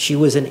harmed. She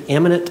was an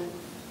imminent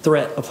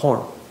threat of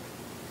harm.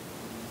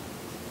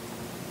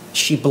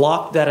 She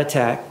blocked that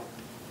attack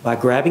by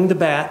grabbing the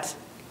bat,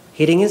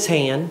 hitting his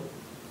hand.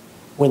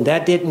 When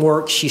that didn't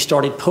work, she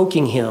started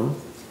poking him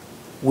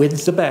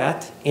with the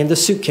bat in the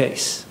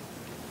suitcase.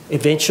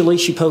 Eventually,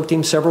 she poked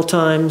him several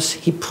times.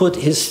 He put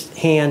his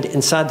hand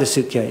inside the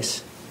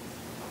suitcase.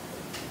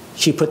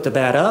 She put the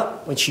bat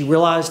up. When she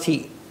realized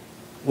he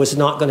was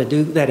not going to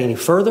do that any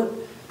further,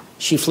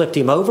 she flipped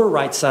him over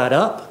right side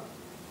up.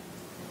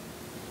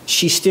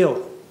 She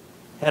still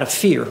had a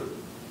fear,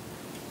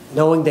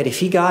 knowing that if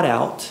he got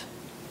out,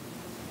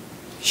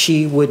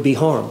 she would be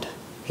harmed.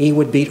 He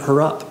would beat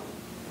her up.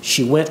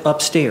 She went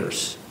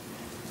upstairs.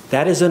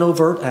 That is an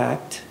overt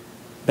act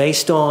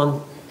based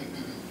on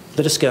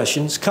the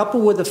discussions,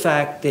 coupled with the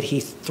fact that he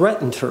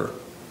threatened her,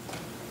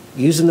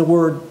 using the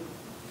word,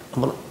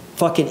 "I'm going to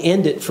fucking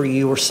end it for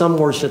you," or some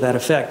words to that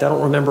effect. I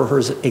don't remember her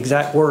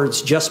exact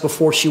words, just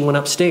before she went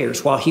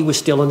upstairs while he was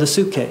still in the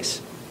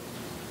suitcase.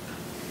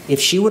 If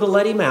she would have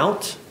let him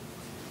out,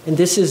 and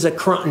this is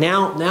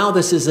now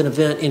this is an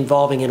event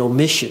involving an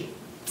omission,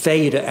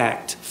 failure to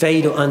act,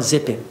 failure to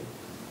unzip him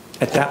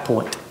at that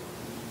point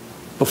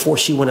before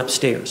she went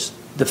upstairs.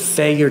 The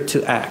failure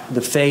to act,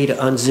 the failure to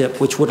unzip,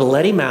 which would have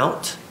let him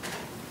out,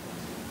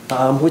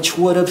 which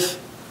would have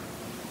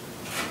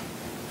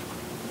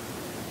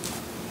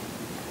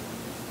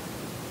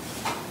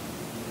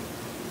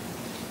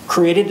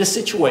created a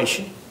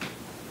situation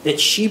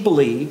that she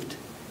believed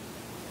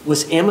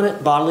was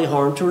imminent bodily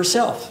harm to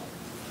herself.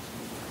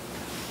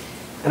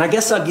 And I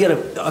guess I'll get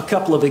a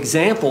couple of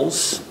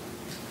examples.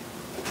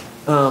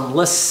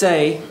 Let's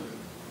say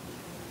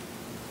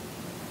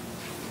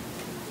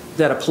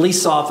that a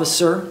police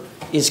officer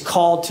is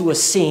called to a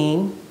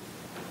scene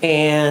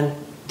and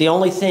the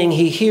only thing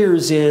he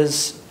hears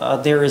is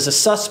there is a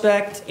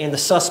suspect and the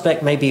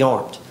suspect may be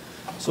armed.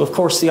 So of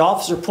course the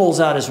officer pulls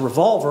out his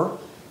revolver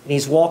and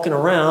he's walking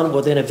around.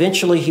 Well, then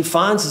eventually he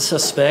finds the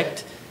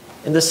suspect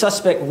and the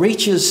suspect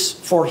reaches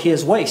for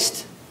his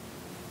waist.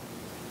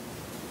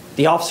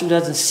 The officer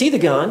doesn't see the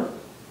gun,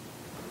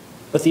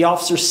 but the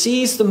officer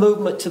sees the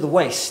movement to the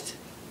waist.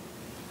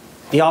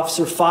 The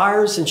officer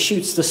fires and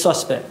shoots the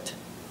suspect.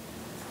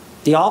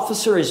 The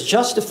officer is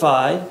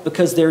justified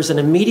because there's an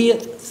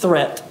immediate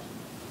threat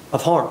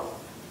of harm.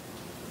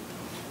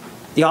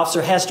 The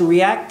officer has to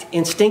react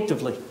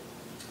instinctively.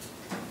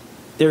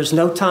 There's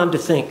no time to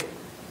think.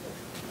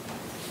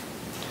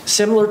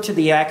 Similar to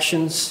the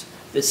actions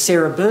that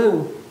Sarah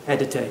Boone had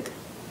to take.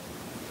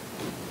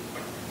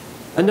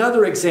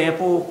 Another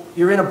example,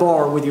 you're in a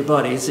bar with your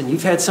buddies and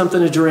you've had something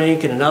to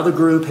drink and another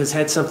group has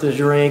had something to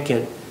drink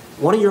and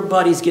one of your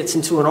buddies gets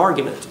into an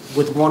argument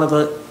with one of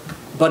the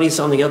buddies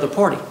on the other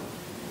party.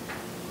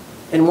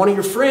 And one of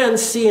your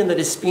friends, seeing that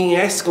it's being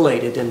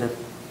escalated and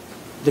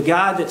the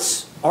guy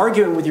that's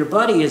arguing with your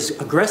buddy is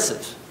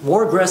aggressive,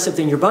 more aggressive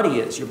than your buddy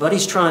is. Your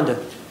buddy's trying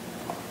to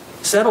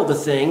settle the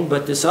thing,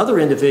 but this other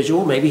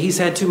individual, maybe he's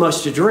had too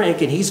much to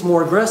drink and he's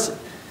more aggressive.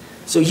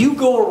 So you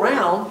go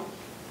around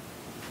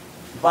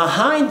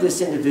behind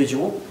this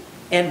individual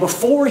and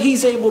before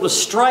he's able to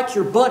strike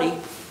your buddy,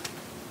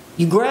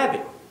 you grab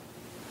him.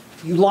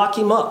 You lock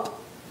him up.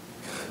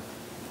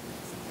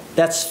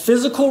 That's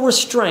physical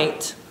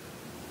restraint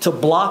to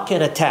block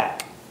an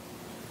attack.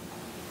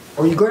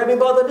 Or you grab him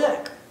by the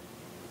neck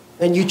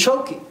and you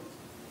choke him.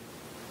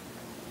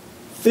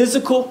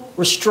 Physical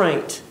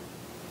restraint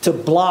to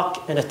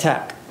block an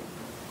attack.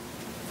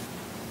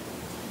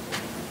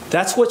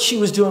 That's what she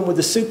was doing with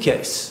the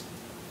suitcase.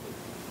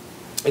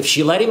 If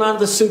she let him out of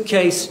the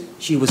suitcase,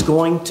 she was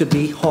going to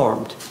be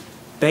harmed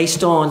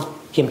based on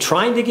him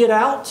trying to get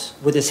out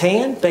with his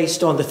hand,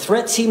 based on the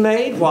threats he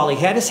made while he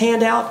had his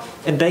hand out,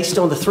 and based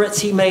on the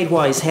threats he made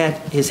while he had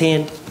his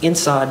hand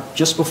inside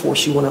just before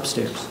she went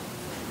upstairs.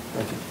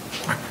 Thank you.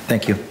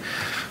 Thank you.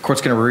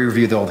 Court's going to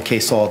re-review all the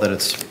case law that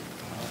it's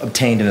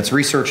obtained in its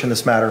research in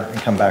this matter and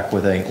come back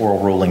with an oral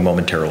ruling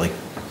momentarily.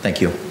 Thank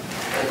you.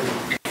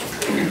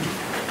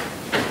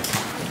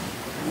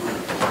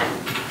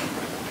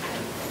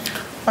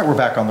 All right, we're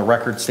back on the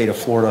record. State of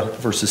Florida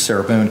versus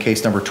Sarah Boone,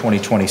 case number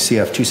 2020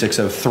 CF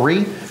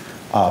 2603.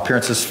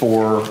 Appearances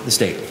for the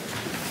state.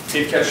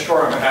 Chief Catch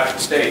Torres on behalf of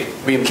the state.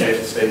 William K.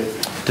 State.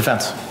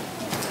 Defense.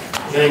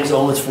 James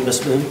Owens for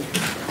Ms. Boone.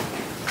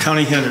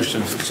 Connie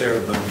Henderson for Sarah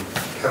Boone.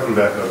 Kevin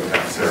Beck on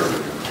behalf of Sarah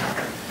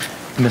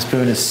Boone. Ms.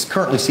 Boone is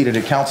currently seated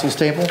at counsel's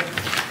table,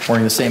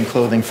 wearing the same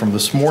clothing from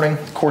this morning.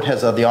 The court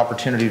has had the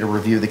opportunity to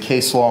review the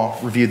case law,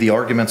 review the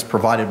arguments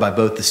provided by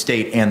both the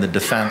state and the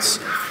defense.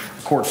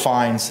 The court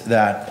finds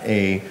that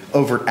an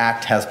overt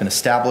act has been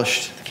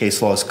established. The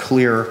case law is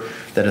clear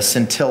that a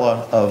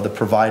scintilla of the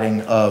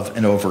providing of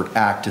an overt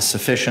act is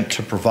sufficient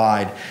to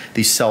provide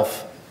the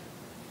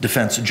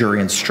self-defense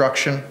jury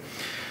instruction.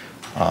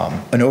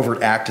 An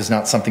overt act is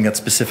not something that's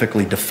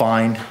specifically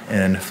defined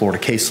in Florida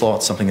case law.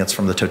 It's something that's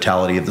from the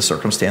totality of the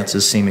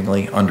circumstances,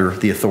 seemingly under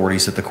the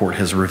authorities that the court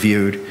has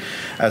reviewed.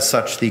 As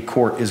such, the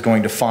court is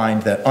going to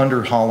find that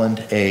under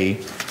Holland, a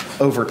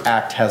overt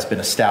act has been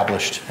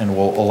established and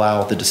will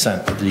allow the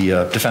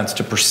defense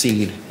to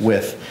proceed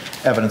with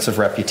evidence of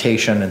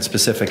reputation and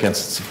specific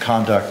instances of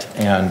conduct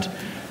and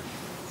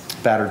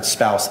battered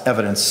spouse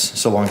evidence,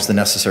 so long as the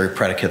necessary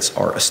predicates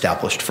are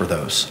established for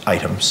those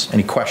items.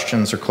 Any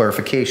questions or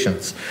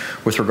clarifications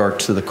with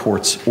regard to the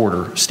court's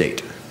order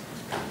state?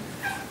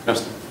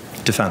 Yes.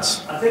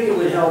 Defense. I think it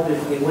would help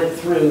if we went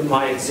through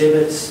my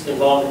exhibits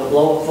involving the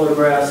blow-up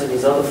photographs and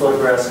these other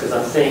photographs, because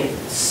I think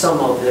some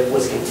of it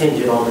was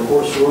contingent on the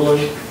court's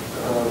ruling.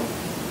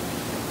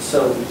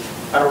 So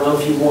I don't know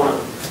if you want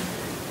to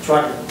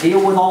try to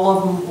deal with all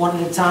of them one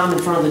at a time in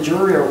front of the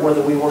jury, or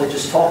whether we want to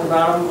just talk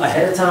about them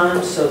ahead of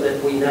time so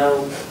that we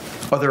know.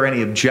 Are there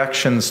any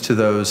objections to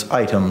those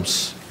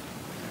items?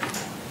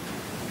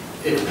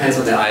 It depends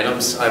on the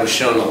items. I was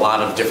shown a lot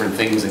of different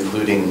things,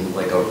 including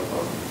like a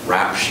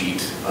rap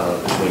sheet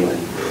between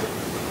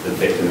the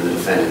victim and the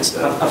defendant.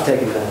 I've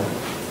taken that.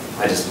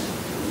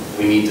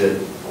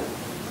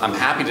 I'm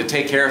happy to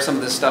take care of some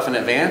of this stuff in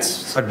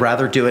advance. I'd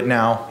rather do it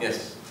now.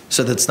 Yes.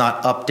 So that it's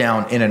not up,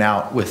 down, in, and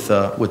out with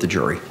the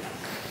jury.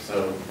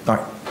 So. All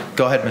right.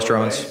 Go ahead, Mr.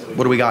 Owens.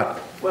 What do we got?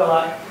 Well,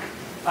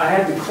 I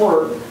had the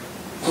clerk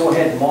go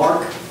ahead and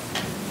mark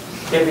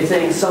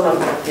everything. Some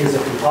of it is a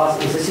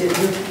composite. Is this it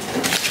here?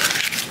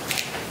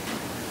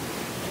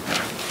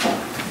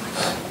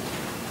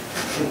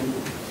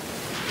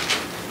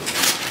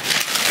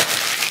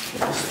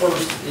 This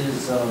first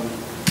is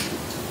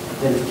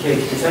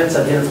identification, defense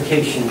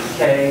identification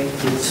K.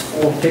 It's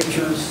 4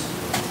 pictures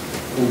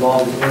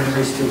involving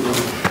injuries to the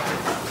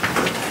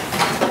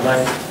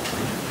leg.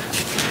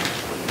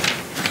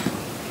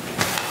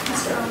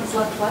 Mr. Owens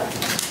left what?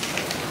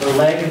 The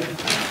leg.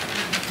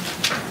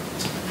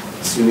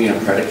 Assuming a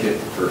predicate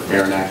for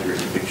fair and accurate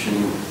conviction,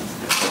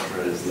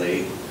 etc. is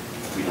laid,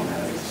 we don't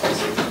have any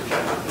specific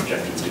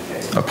objections to K.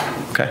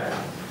 Okay.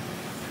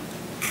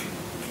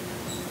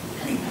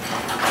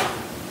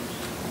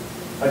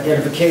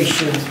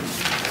 Identification,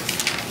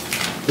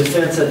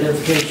 defense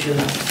identification,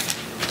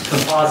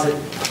 composite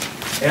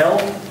L,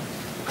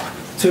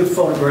 2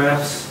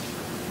 photographs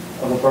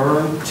of a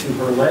burn to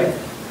her leg.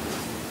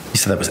 You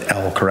said that was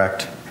L,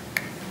 correct?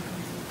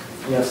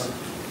 Yes.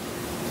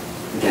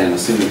 Again,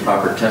 assuming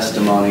proper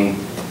testimony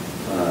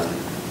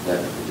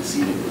that the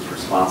decedent was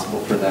responsible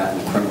for that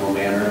in a criminal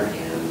manner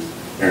and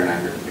fair and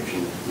accurate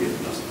conviction, we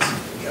have no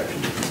specific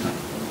objection to this.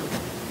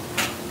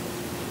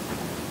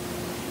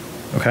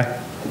 Okay.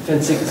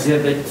 Defense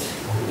exhibit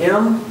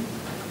M,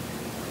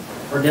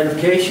 for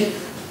identification.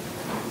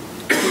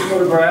 2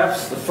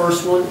 photographs. The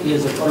first one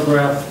is a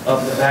photograph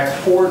of the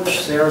back porch.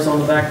 Sarah's on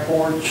the back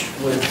porch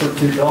with her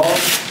 2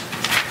 dogs.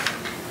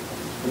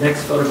 The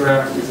next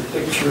photograph is a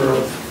picture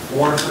of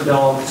one of her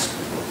dogs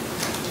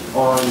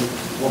on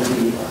one of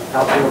the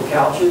outdoor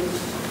couches.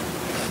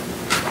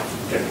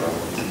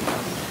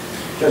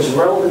 Judge's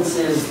relevance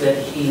is that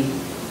he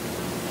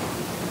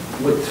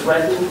would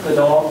threaten the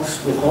dogs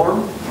with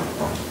harm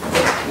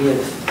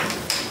if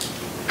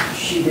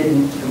she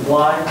didn't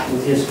comply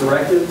with his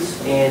directives,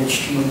 and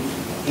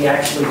he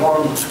actually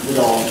harmed the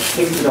dogs,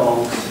 kicked the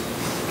dogs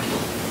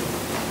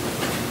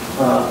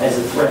as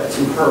a threat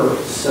to her.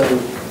 So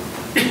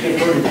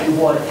in order to do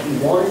what he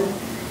wanted,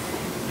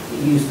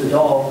 he used the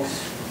dogs.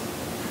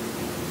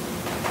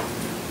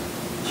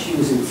 She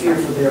was in fear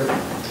for their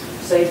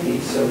safety,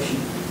 so she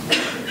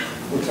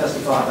would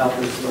testify about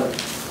this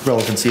threat.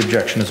 Relevancy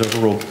objection is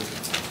overruled.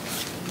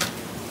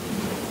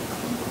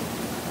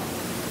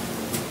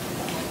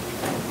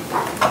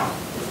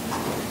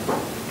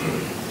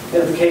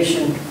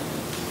 Identification,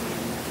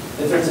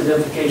 defense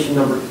identification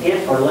number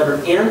N, or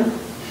letter N,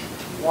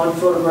 1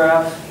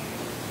 photograph.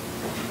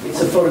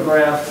 It's a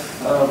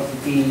photograph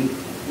of the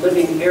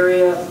living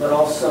area, but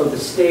also the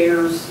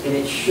stairs, and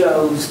it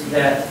shows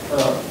that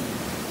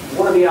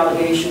one of the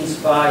allegations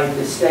by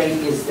the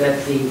state is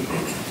that the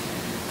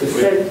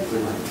defendant.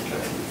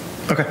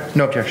 Okay,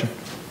 no objection.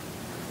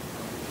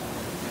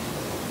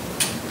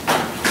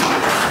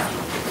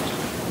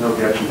 No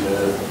objection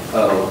to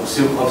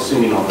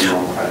assuming all the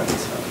normal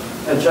predicates.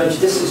 Now, Judge,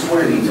 this is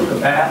where he took a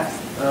bath.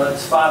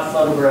 It's 5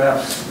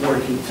 photographs where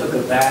he took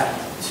a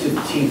bath to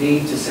the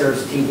TV, to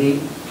Sarah's TV.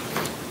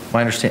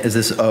 My understanding, is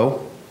this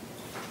O?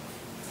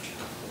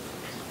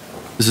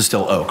 This is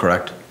still O,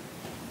 correct?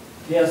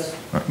 Yes.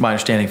 My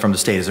understanding from the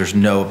state is there's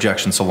no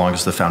objection so long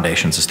as the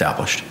foundation's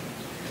established.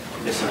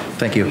 Yes, sir.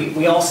 Thank you.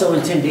 We also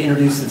intend to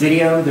introduce the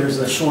video. There's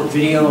a short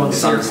video on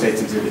It's on the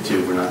state's exhibit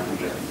 2. We're not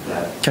objecting to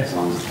that Okay. as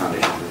long as the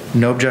foundation is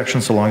there. No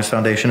objection so long as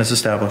foundation is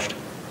established.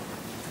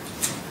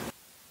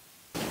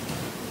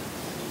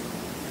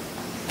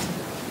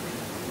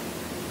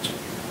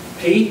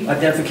 P,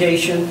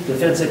 identification,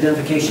 defense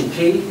identification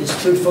P is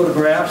 2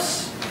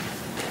 photographs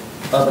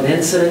of an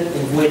incident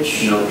in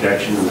which No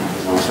objection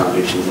as long as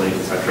foundation is laid,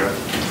 is that correct?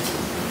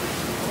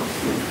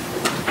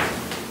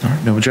 All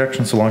right, no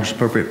objection so long as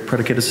appropriate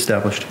predicate is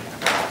established.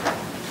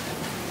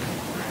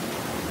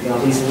 Now,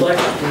 these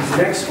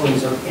next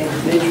ones are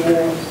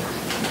individual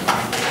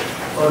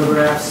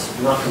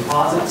photographs, not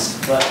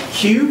composites, but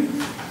Q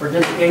for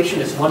identification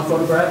is 1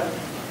 photograph.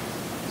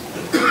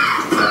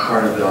 Is that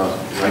part of the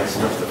right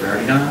stuff that we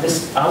already done?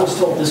 I was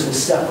told this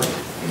was separate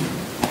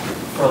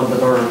from the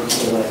burn.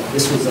 So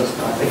this was,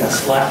 I think, a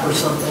slap or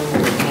something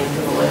with a hand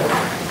to the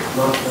left,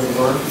 not the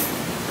burn.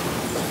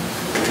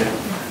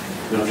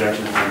 Okay. No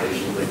objection to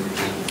foundation is laid.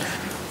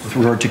 With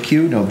regard to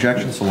Q, no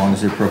objection so long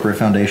as the appropriate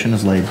foundation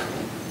is laid.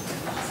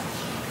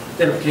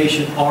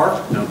 Identification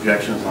R, No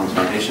objection as long as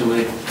foundation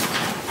laid.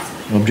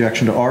 No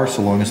objection to R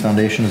so long as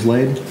foundation is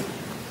laid.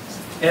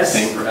 S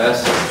Same for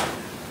S.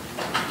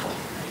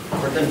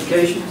 for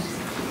identification,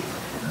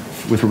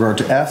 With regard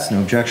to S, no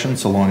objection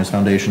so long as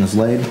foundation is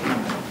laid.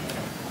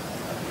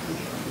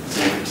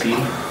 Same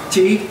for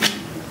T. T,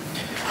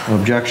 No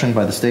objection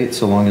by the state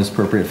so long as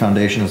appropriate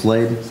foundation is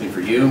laid. Same for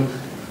U.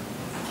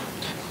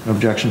 No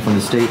objection from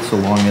the state so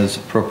long as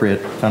appropriate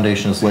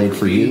foundation is laid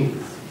for U.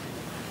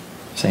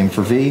 Same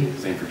for V.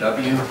 Same for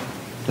W.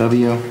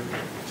 W.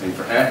 Same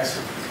for X.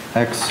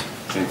 X.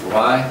 Same for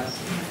Y.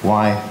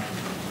 Y.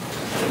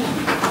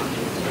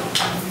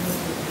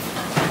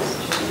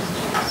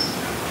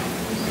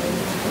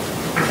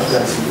 I've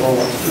got some roll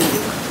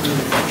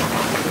up.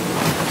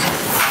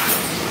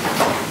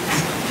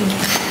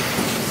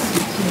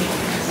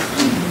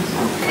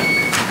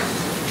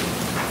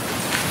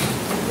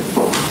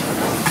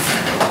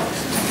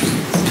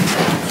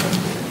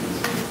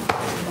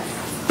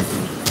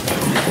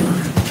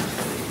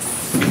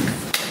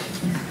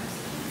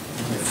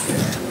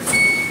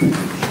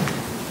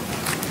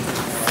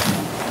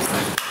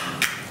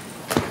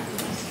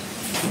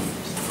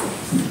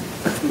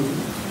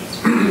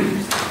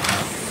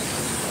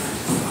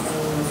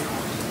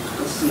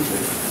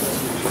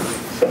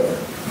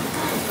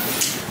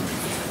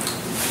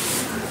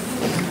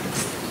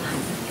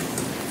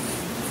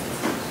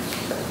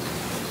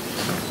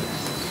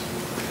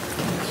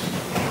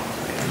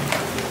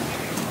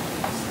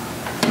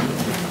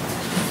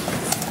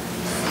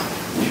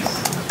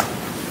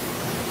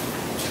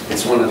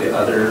 It's one of the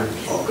other,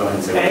 oh, go ahead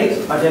and say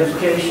A,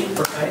 identification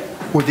for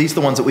A, Were these the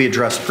ones that we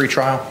addressed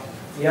pre-trial?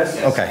 yes.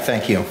 Okay,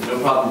 thank you. No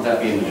problem with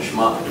that being a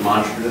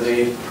demonstrative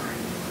aid.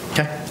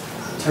 Okay.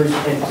 In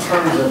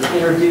terms of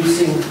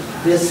introducing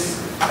this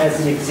as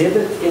an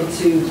exhibit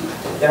into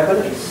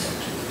evidence,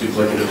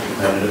 Duplicative,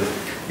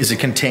 competitive. Is it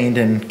contained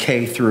in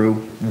K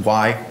through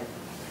Y?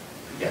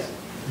 Yes.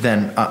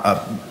 Then,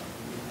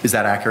 is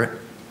that accurate?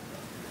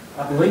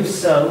 I believe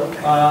so.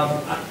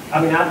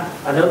 I mean,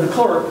 I know the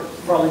clerk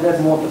probably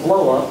doesn't want the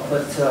blow up,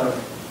 but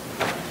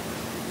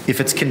If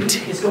it's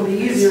contained, it's going to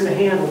be easier to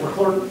handle, the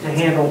clerk to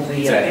handle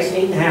the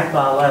 8.5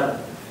 by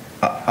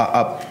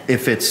 11.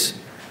 if it's,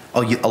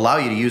 I'll allow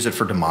you to use it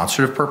for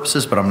demonstrative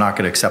purposes, but I'm not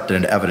going to accept it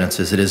into evidence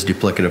as it is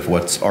duplicative of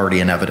what's already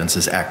in evidence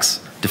as X,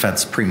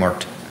 defense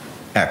pre-marked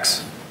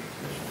X.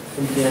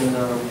 And then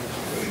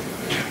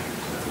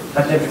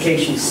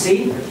identification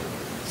C,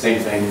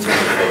 Same thing, it's one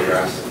of the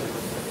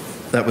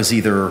photographs. That was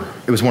either,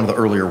 it was one of the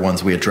earlier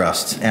ones we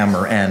addressed. M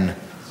or N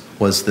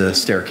was the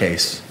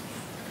staircase.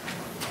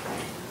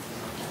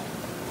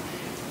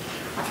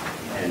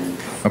 And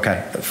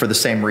Okay, for the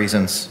same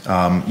reasons,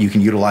 you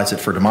can utilize it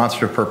for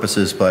demonstrative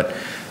purposes, but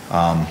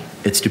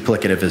it's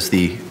duplicative as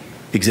the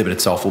exhibit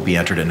itself will be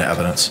entered into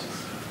evidence,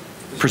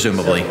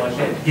 presumably. like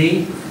that.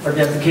 D for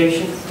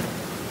identification,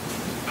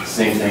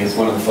 same thing, it's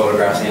one of the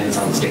photographs and it's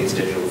on the state's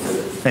digital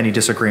exhibit. Any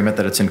disagreement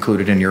that it's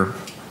included in your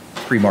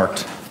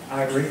pre-marked?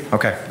 I agree.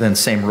 Okay, then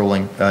same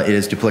ruling. It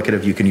is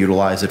duplicative. You can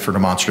utilize it for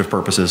demonstrative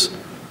purposes.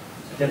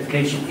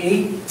 Identification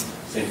E,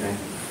 Same thing.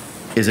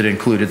 Is it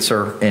included,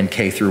 sir, in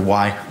K through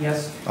Y?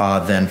 yes.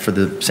 Then for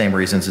the same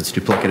reasons, it's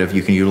duplicative.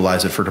 You can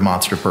utilize it for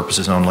demonstrative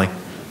purposes only.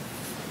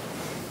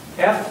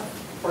 F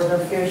for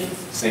identification,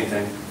 Same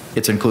thing.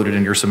 It's included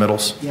in your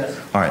submittals? yes.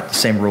 All right,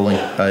 same ruling.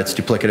 It's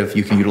duplicative.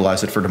 You can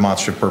utilize it for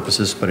demonstrative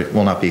purposes, but it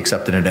will not be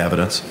accepted into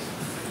evidence.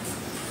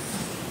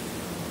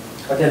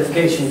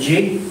 Identification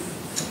G,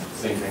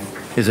 Same thing.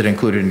 Is it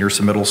included in your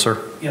submittals, sir?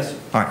 yes.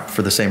 All right,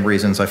 for the same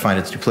reasons, I find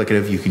it's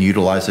duplicative. You can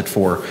utilize it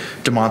for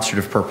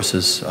demonstrative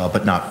purposes,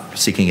 but not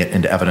seeking it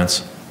into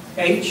evidence.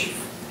 H,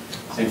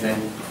 Same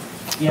thing.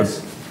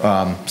 yes.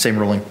 Same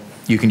ruling.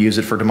 You can use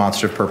it for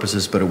demonstrative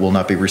purposes, but it will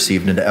not be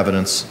received into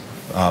evidence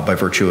by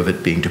virtue of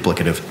it being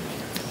duplicative.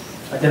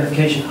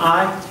 Identification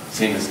I,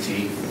 Same as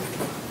T.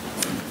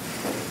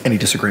 Any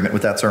disagreement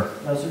with that, sir?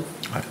 No, sir.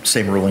 All right,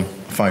 same ruling.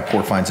 If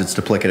court finds it's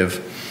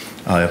duplicative,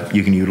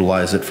 you can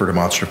utilize it for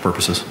demonstrative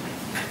purposes.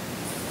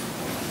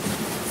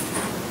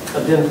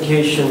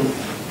 Identification.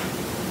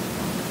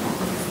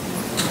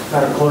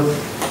 Madam Clerk.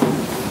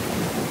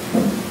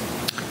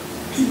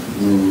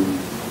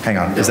 Hang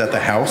on, is that the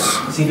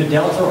house? It's either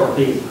Delta or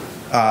B.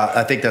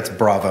 I think that's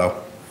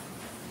Bravo.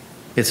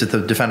 It's at the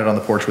defendant on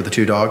the porch with the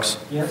 2 dogs?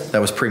 Yes.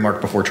 That was pre-marked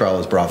before trial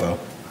as Bravo.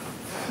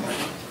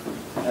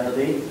 That a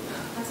B?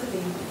 That's a B.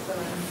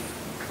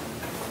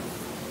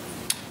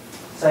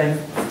 Same.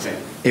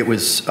 It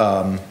was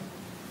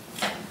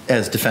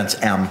as defense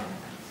M.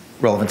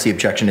 Relevancy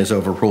objection is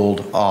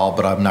overruled,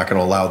 but I'm not going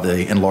to allow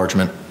the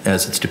enlargement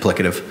as it's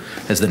duplicative,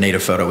 as the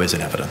native photo is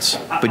in evidence.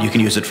 But you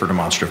can use it for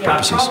demonstrative Yeah, I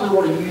purposes. probably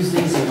want to use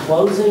these in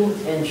closing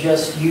and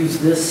just use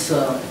this,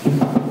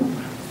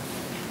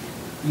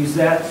 use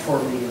that for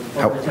the.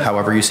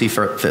 However you see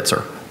fit,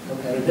 sir.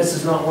 Okay, this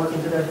is not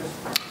working today?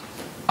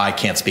 I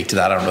can't speak to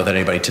that. I don't know that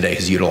anybody today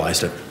has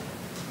utilized it.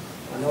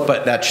 I know it-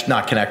 But that's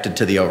not connected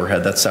to the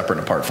overhead. That's separate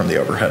and apart from the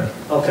overhead.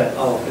 Okay,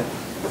 oh, okay.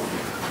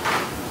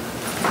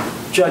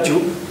 Judge,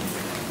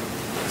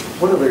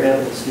 what other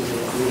evidence do we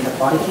have? Do we have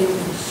body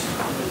cams?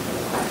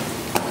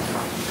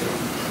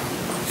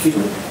 Excuse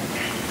me?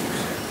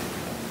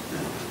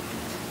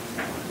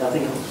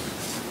 Nothing else?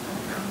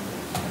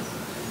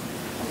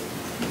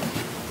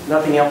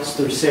 Nothing else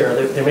through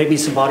Sarah. There may be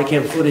some body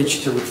cam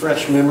footage to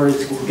refresh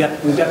memories. We've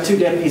got 2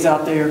 deputies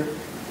out there.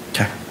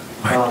 Okay.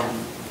 All right.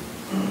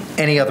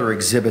 Any other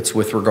exhibits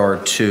with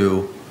regard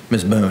to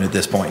Ms. Boone at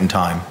this point in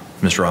time,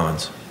 Mr.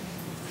 Owens?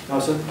 No,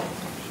 sir?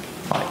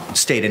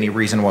 State any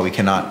reason why we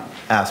cannot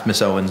ask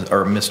Ms. Owens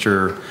or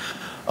Mr.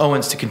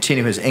 Owens to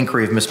continue his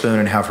inquiry of Ms. Boone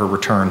and have her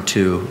return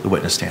to the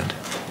witness stand.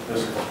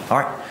 Yes, sir. All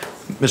right.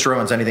 Mr.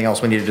 Owens, anything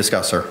else we need to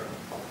discuss, sir?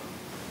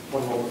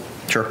 One moment.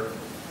 Sure.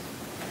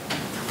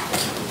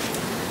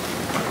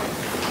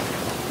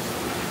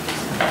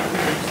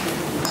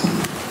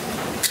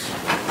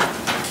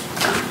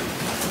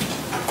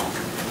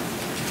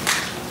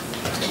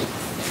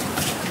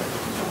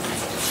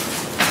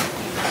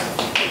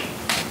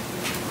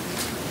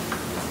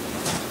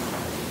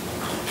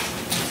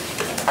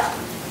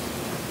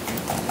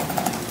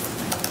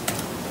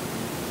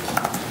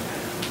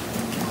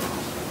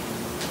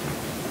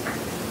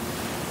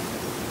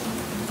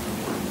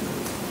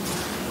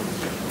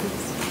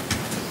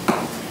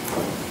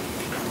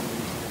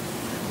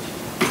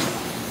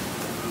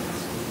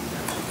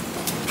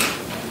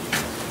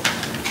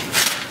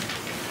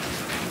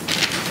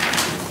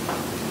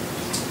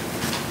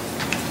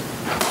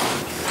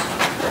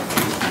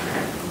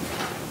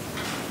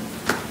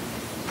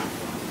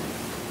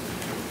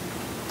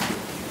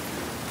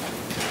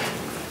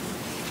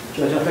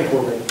 Judge, I think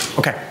we're ready.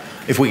 Okay.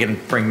 If we can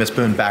bring Ms.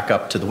 Boone back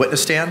up to the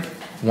witness stand.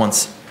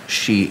 Once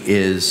she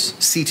is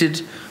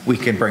seated, we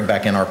can bring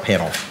back in our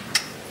panel.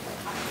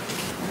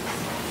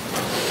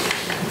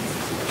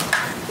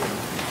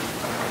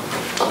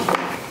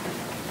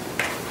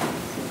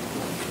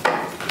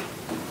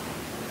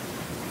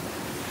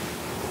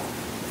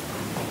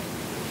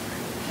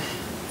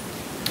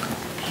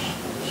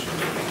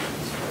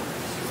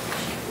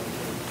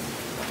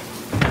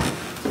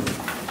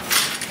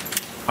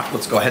 All right,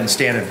 let's go ahead and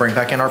stand and bring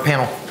back in our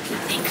panel.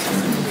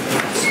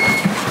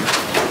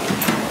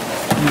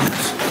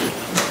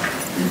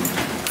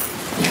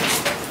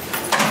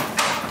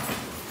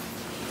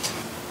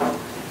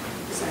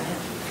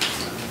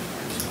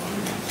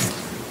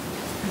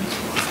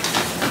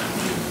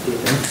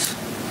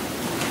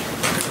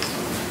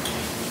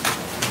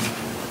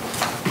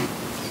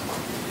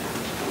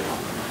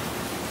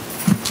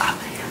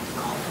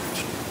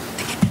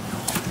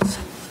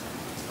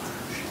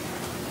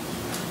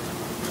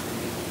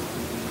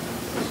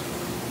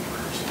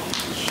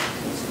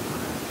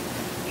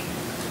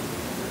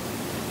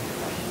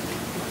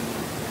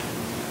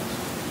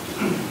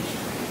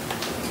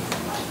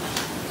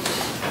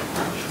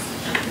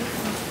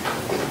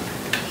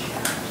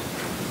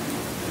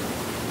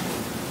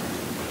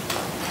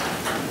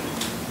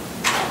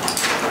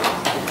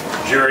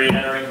 Jury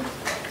entering.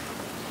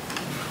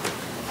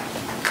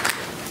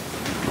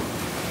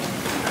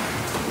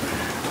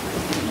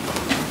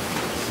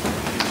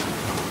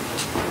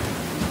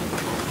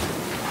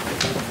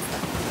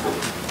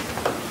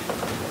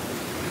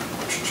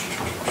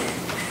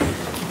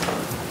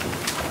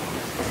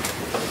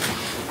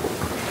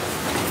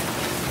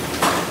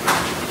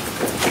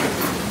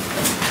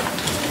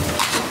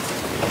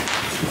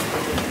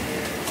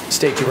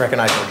 State, do you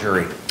recognize our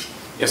jury?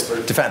 Yes,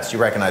 sir. Defense, do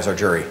you recognize our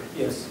jury?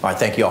 Yes. All right,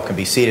 thank you. All can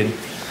be seated.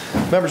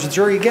 Members of the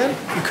jury, again,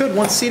 you could,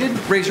 once seated,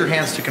 raise your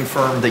hands to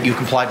confirm that you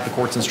complied with the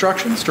court's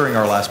instructions during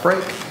our last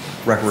break.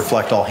 Record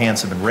reflect all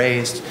hands have been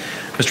raised.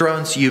 Mr.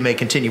 Owens, you may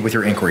continue with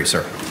your inquiry,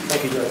 sir.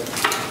 Thank you,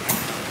 Judge.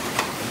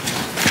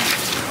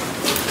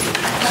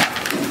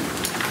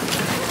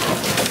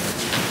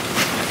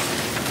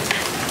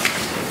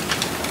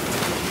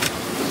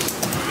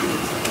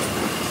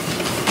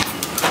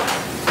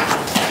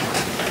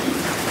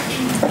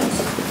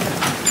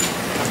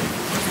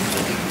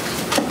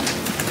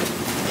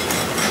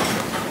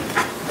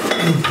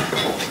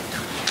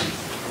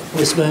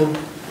 Ms. Boone?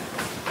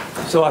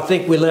 So I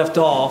think we left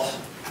off.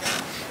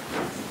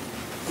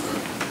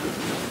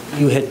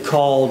 You had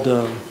called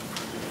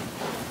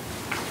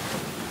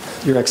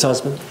your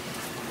ex-husband?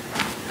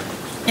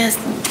 Yes.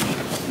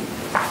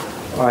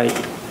 All right.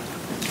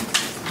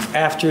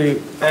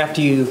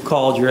 After you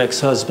called your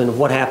ex-husband,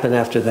 what happened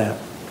after that?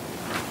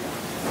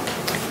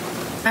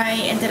 I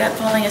ended up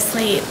falling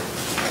asleep.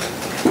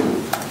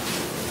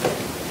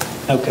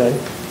 Okay.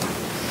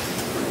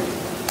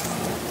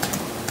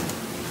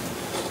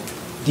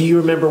 Do you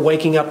remember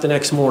waking up the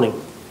next morning?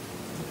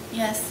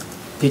 Yes.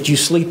 Did you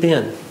sleep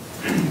in?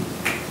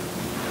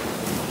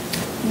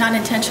 Not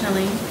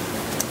intentionally.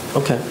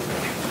 Okay.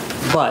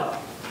 But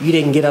you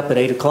didn't get up at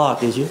 8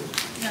 o'clock, did you?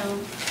 No.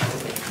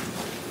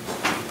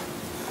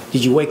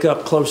 Did you wake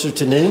up closer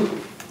to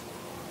noon?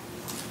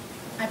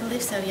 I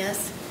believe so,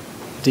 yes.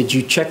 Did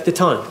you check the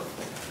time?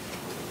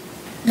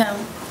 No.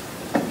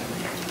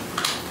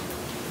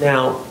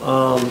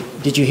 Now,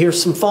 did you hear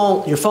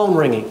your phone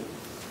ringing?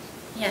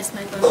 Yes,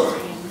 my phone was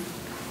ringing.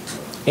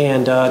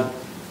 And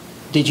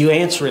did you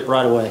answer it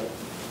right away?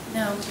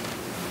 No.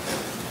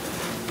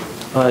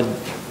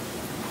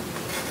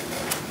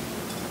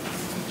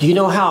 Do you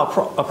know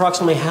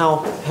approximately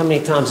how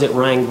many times it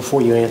rang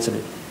before you answered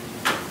it?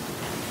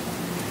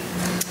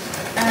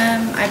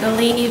 I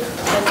believe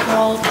the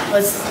call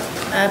was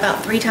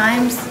about 3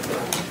 times.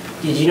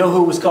 Did you know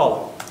who was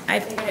calling? I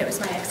figured it was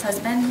my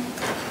ex-husband.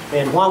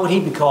 And why would he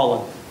be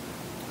calling?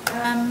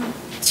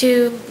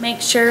 To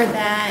make sure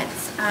that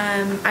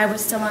I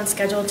was still on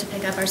schedule to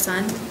pick up our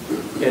son.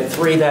 At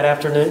 3 that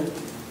afternoon?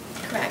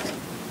 Correct.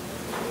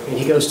 And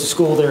he goes to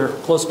school there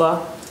close by?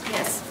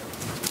 Yes.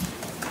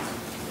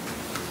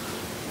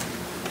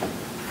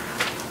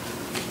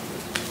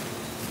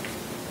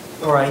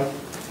 All right.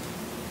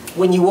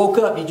 When you woke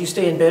up, did you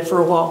stay in bed for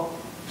a while?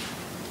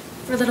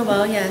 For a little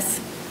while, yes.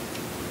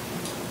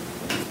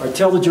 All right,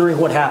 tell the jury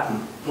what happened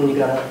when you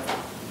got up.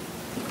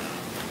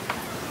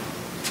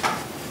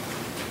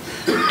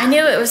 I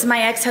knew it was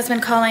my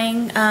ex-husband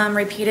calling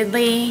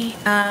repeatedly.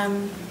 I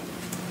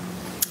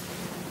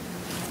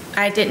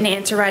didn't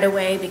answer right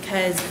away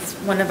because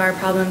one of our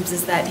problems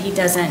is that he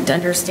doesn't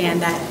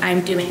understand that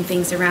I'm doing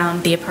things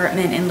around the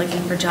apartment and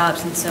looking for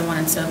jobs and so on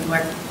and so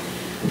forth.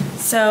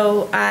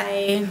 So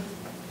I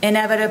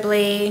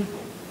inevitably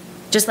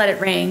just let it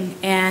ring,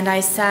 and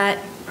I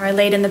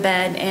laid in the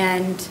bed,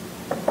 and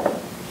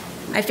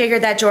I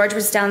figured that George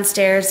was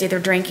downstairs either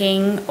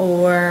drinking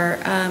or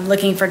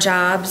looking for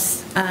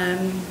jobs,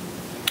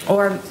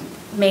 or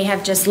may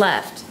have just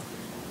left.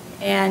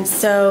 And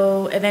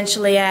so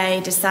eventually I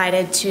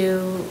decided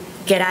to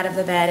get out of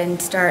the bed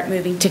and start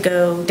moving to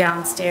go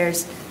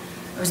downstairs.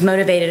 I was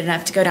motivated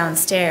enough to go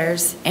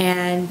downstairs,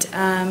 and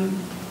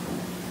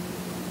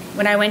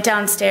when I went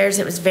downstairs,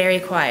 it was very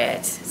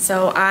quiet.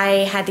 So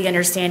I had the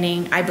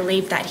understanding, I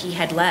believed that he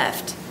had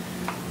left.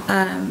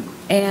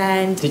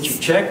 And did you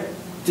check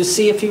to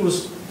see if he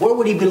was, where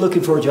would he be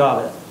looking for a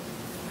job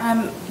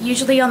at?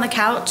 Usually on the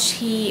couch.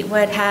 He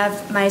would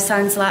have my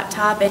son's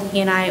laptop, and he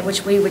and I,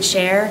 which we would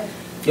share.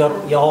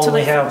 Y'all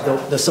only have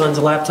the son's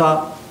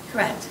laptop?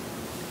 Correct.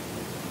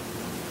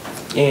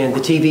 And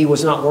the TV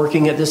was not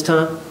working at this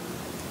time?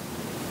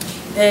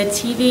 The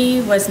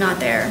TV was not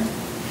there.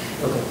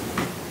 Okay.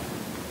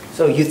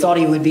 So you thought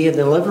he would be in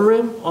the living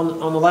room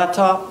on the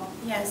laptop?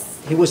 Yes.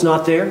 He was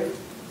not there?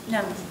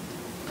 No.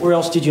 Where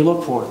else did you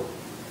look for him?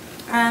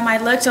 I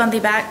looked on the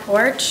back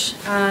porch.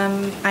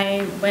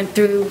 I went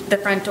through the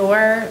front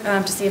door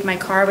to see if my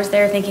car was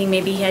there, thinking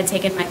maybe he had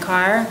taken my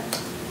car.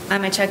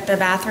 I checked the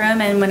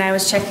bathroom, and when I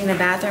was checking the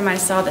bathroom, I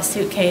saw the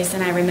suitcase,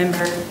 and I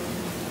remembered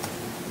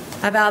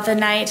about the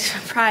night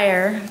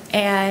prior,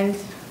 and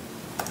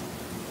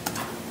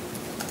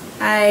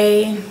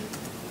I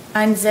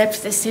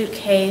unzipped the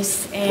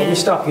suitcase and... Let me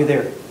stop you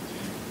there.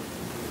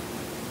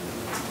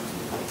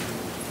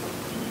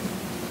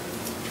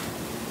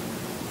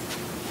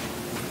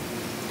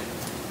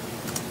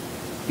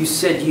 You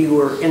said you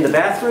were in the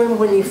bathroom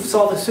when you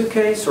saw the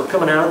suitcase, or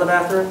coming out of the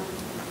bathroom?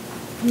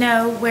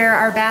 No, where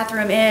our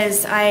bathroom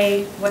is,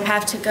 I would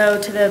have to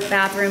go to the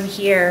bathroom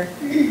here,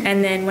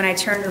 and then when I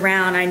turned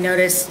around, I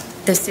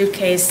noticed the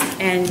suitcase,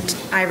 and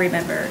I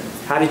remembered.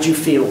 How did you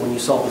feel when you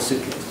saw the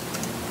suitcase?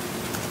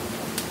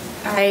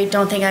 I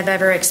don't think I've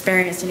ever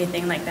experienced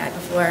anything like that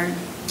before.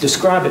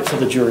 Describe it for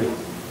the jury.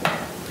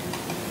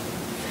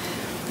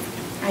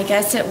 I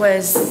guess it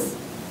was...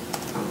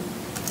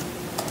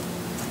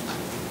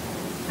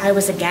 I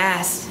was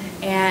aghast,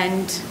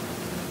 and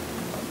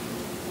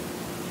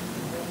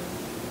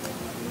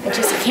I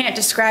just can't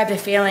describe the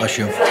feeling. Bless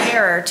you. It was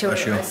terror to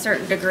Bless you. a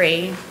certain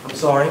degree. I'm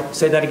sorry,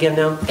 say that again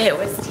now. It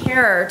was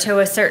terror to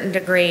a certain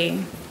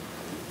degree.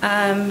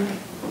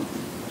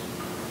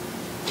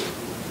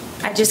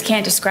 I just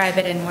can't describe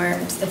it in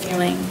words, the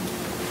feeling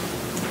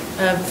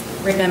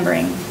of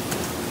remembering.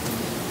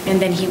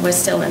 And then he was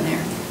still in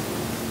there.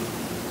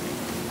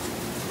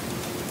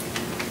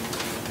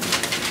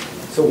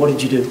 So what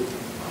did you do?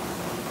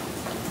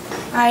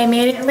 I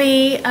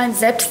immediately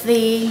unzipped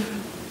the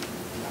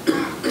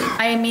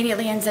I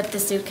immediately unzipped the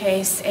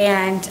suitcase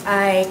and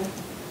I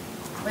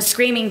was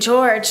screaming,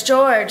 George,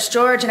 George,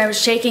 George, and I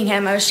was shaking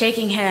him,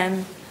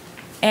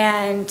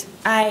 and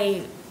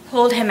I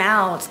pulled him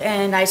out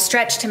and I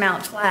stretched him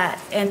out flat,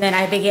 and then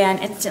I began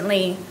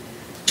instantly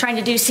trying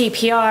to do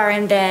CPR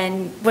and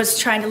then was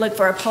trying to look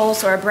for a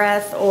pulse or a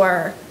breath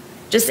or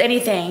just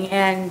anything,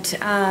 and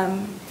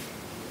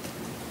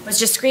was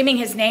just screaming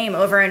his name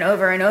over and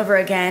over and over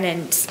again,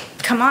 and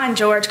come on,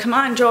 George,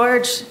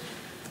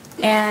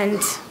 and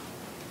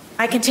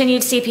I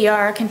continued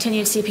CPR,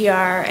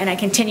 and I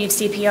continued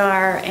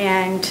CPR,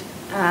 and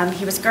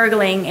he was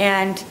gurgling,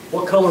 and...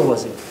 What color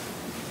was he?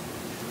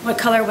 What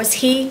color was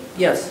he?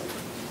 Yes.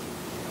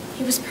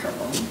 He was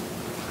purple.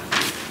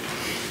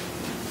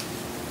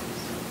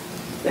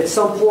 At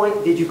some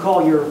point, did you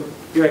call your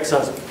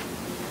ex-husband?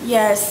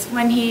 Yes,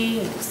 when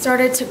he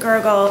started to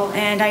gurgle,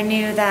 and I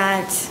knew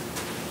that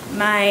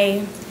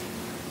my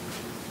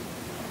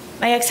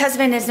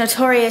ex-husband is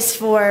notorious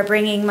for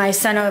bringing my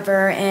son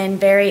over in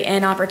very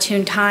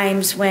inopportune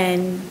times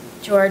when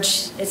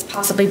George is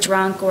possibly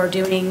drunk or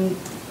doing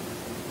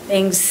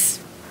things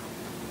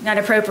not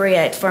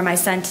appropriate for my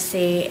son to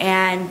see.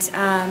 And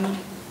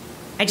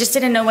I just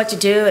didn't know what to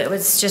do. It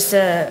was just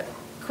a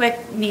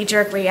quick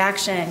knee-jerk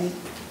reaction.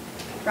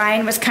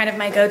 Ryan was kind of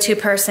my go-to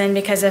person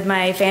because of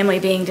my family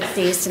being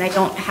deceased, and I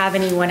don't have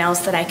anyone else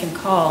that I can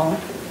call.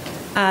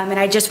 And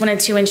I just wanted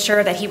to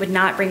ensure that he would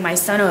not bring my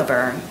son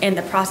over in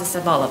the process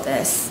of all of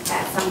this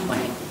at some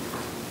point.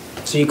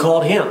 So you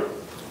called him?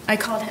 I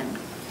called him.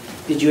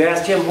 Did you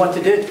ask him what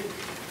to do?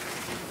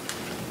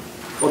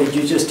 Or did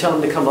you just tell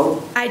him to come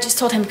over? I just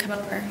told him to come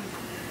over.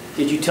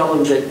 Did you tell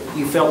him that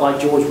you felt like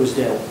George was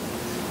dead?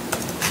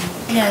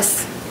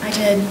 Yes, I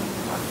did.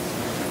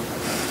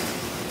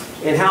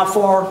 And how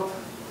far?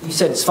 You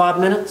said it's 5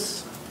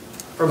 minutes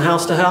from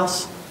house to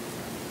house?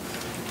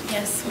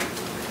 Yes.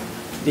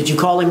 Did you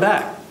call him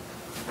back?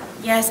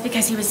 Yes,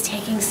 because he was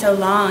taking so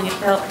long. It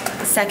felt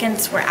the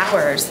seconds were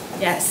hours.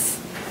 Yes.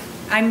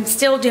 I'm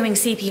still doing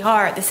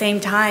CPR at the same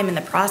time in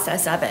the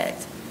process of it.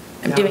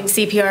 I'm doing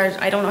CPR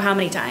I don't know how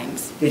many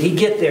times. Did he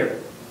get there?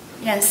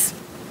 Yes.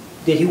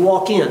 Did he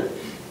walk in?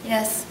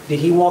 Yes. Did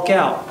he walk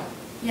out?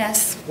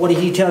 Yes. What did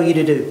he tell you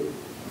to do?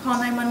 Call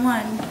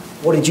 911.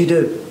 What did you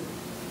do?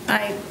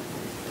 I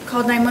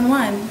called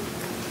 911.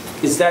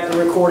 Is that the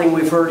recording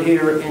we've heard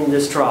here in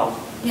this trial?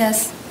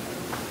 Yes.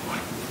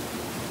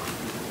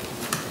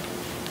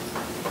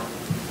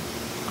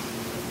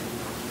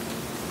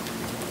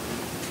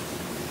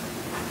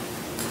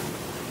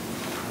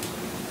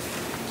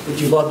 Did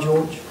you love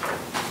George?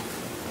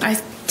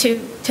 To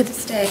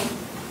this day.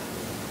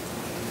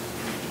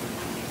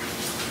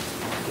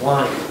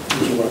 Why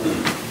did you love him?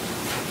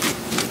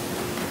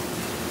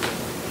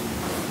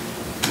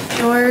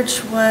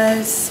 George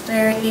was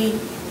very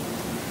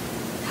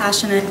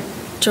passionate.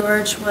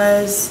 George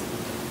was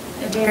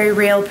a very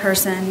real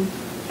person.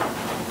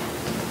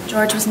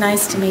 George was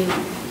nice to me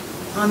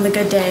on the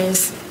good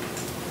days.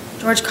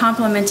 George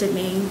complimented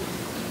me.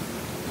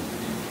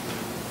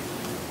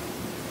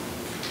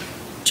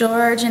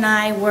 George and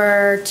I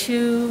were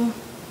two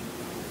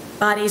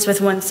bodies with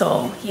one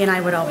soul, he and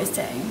I would always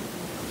say.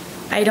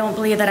 I don't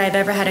believe that I've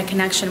ever had a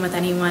connection with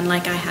anyone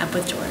like I have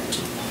with George.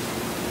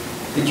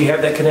 Did you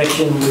have that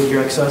connection with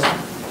your ex-husband?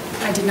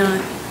 I did not.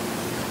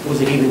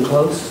 Was it even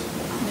close?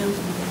 No.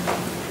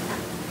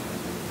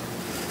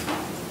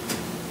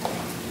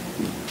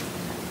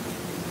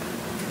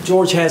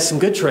 George has some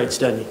good traits,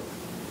 doesn't he?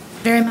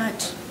 Very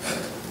much.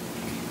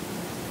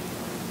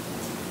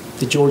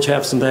 Did George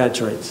have some bad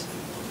traits?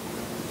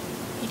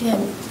 He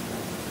did.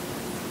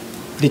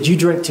 Did you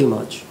drink too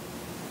much?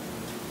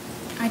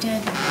 I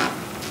did.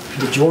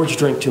 Did George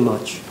drink too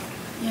much?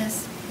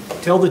 Yes.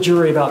 Tell the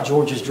jury about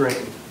George's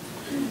drinking.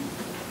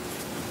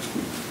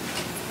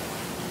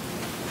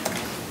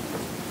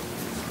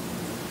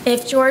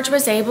 If George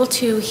was able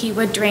to, he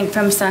would drink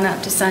from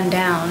sunup to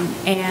sundown.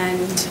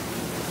 And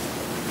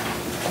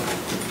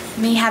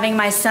me having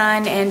my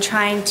son and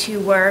trying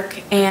to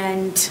work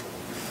and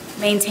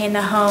maintain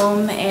the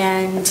home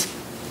and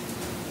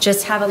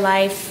just have a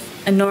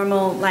life, a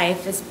normal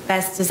life as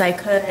best as I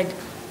could,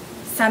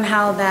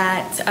 somehow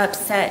that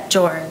upset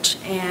George.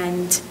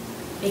 And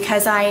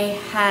because I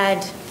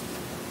had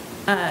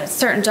a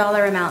certain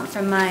dollar amount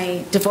from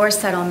my divorce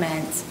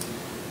settlement,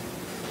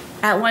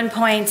 at one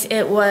point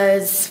it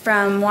was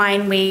from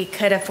wine we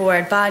could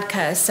afford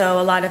vodka,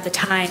 so a lot of the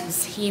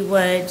times he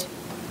would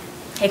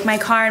take my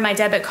card, my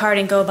debit card,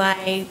 and go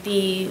buy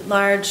the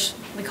large,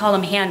 we call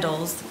them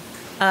handles,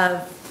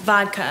 of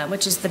vodka,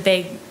 which is the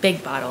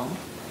big bottle.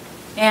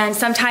 And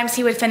sometimes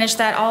he would finish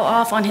that all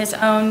off on his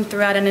own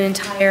throughout an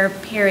entire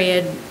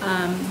period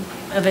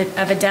of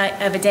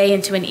a day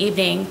into an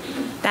evening.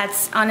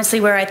 That's honestly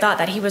where I thought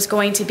that he was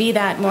going to be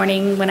that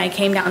morning when I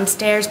came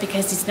downstairs,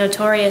 because he's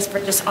notorious for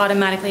just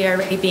automatically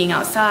already being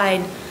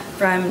outside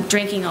from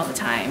drinking all the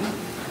time.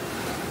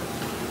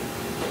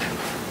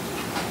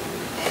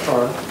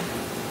 All right.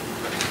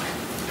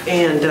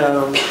 And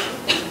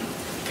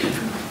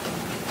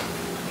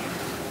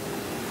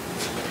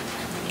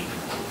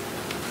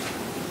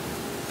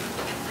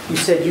You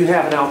said you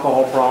have an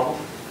alcohol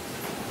problem.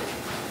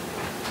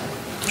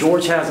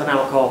 George has an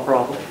alcohol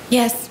problem.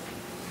 Yes.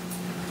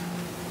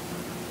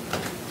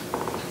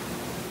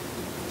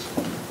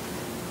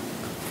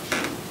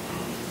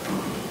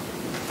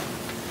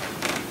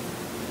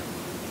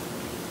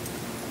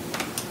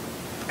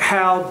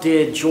 How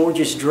did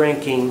George's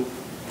drinking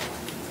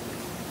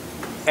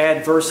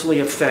adversely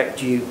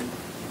affect you?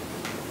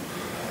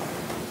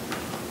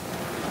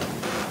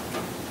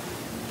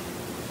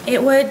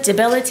 It would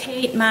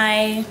debilitate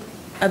my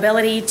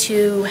ability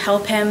to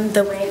help him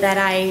the way that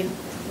I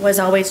was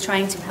always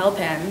trying to help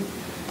him,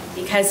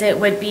 because it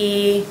would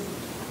be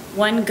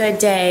one good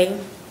day,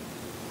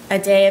 a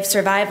day of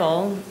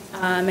survival,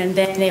 and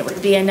then it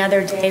would be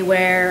another day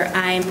where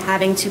I'm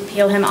having to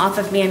peel him off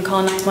of me and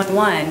call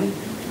 911.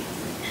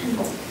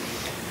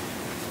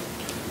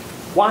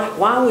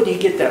 Why would he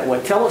get that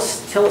way? Tell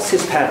us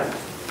his pattern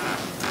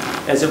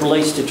as it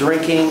relates to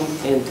drinking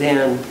and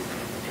then...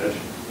 Judge,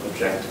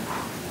 object.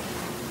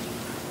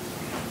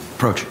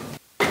 Approach.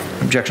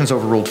 Objection's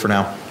overruled for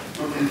now.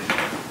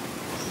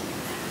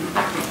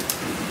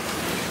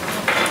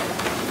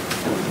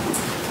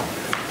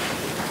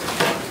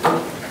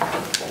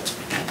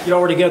 Y'all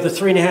were together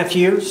 3.5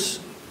 years?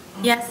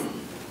 Yes.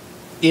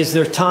 Is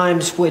there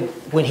times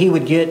when he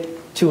would get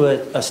to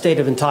a state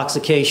of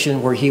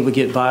intoxication where he would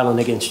get violent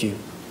against you?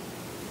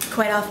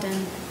 Quite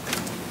often.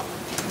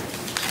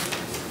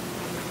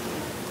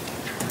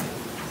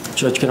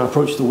 Judge, can I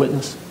approach the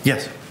witness?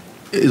 Yes.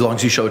 As long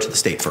as you show it to the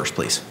state first,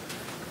 please.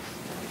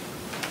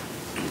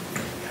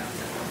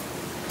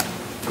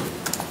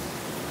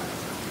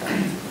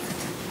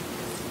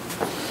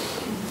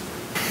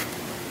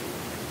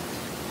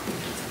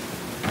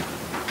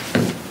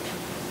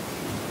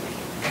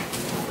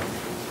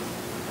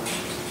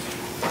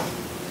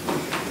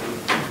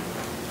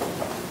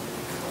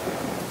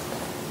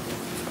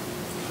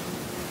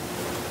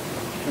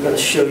 I'm going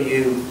to show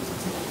you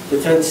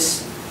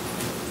defense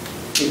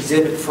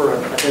exhibit for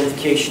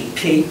identification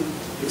P.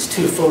 It's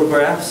 2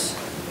 photographs.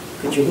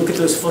 Could you look at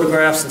those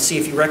photographs and see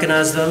if you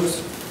recognize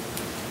those?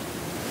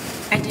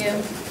 I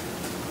do.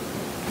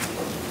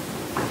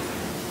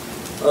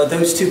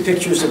 Those 2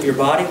 pictures of your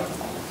body,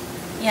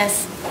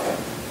 Yes.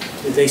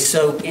 do they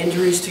show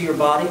injuries to your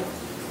body?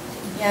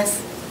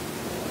 Yes.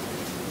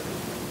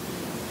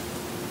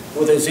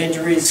 Were those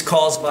injuries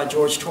caused by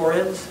Jorge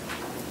Torres?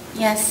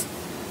 Yes.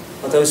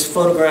 Are those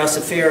photographs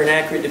a fair and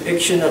accurate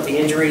depiction of the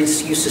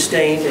injuries you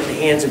sustained at the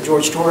hands of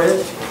Jorge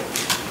Torres?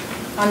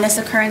 On this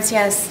occurrence,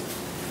 yes.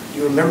 Do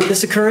you remember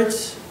this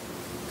occurrence?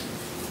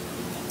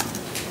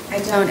 I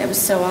don't. It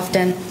was so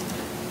often.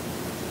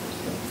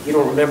 You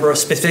don't remember a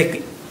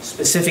specific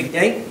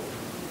date,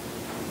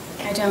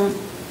 I don't.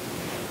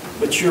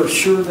 but you're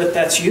sure that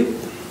that's you?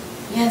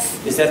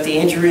 Yes. Is that the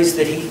injuries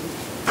that he...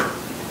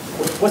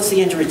 What's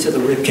the injury to the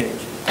rib cage?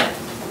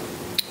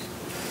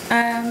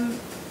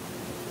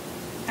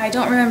 I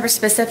don't remember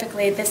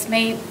specifically. These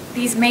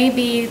may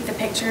be the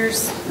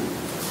pictures.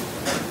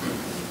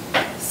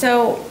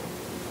 So,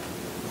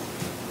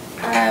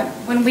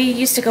 when we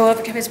used to go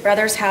over to his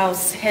brother's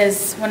house,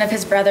 one of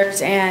his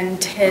brothers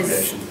and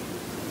his... Objection.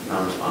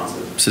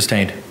 Non-responsive.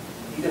 Sustained.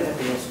 You're going to have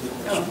to answer the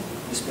question.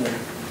 Oh. Just a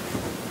minute.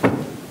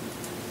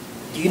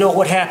 Do you know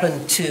what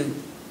happened to...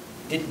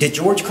 Did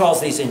George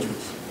cause these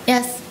injuries?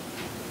 Yes.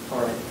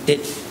 All right.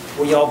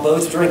 Were y'all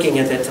both drinking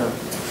at that time?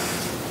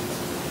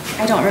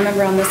 I don't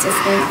remember on this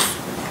instance.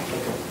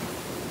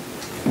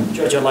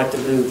 Judge, I'd like to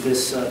move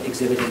this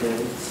exhibit into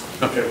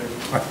evidence. Okay.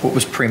 All right, what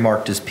was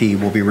pre-marked as P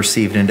will be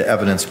received into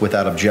evidence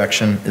without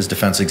objection as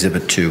Defense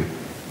Exhibit 2.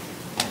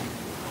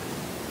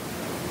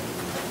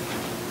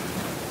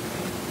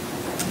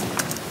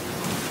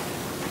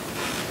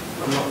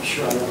 I'm not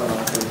sure I know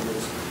how to do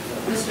this.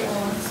 Mr.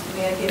 Owens,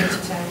 may I give it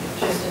to Tag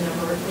just a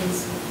number,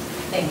 please?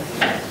 Thank you.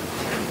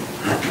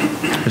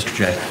 Mr.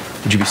 J,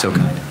 would you be so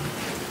kind?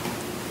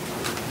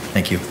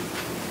 Thank you.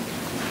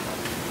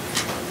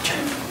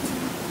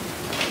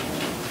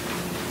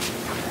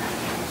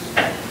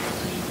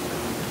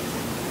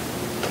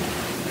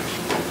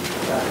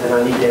 And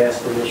I need to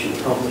ask permission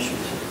to publish it.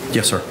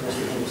 Yes, sir.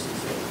 Mr.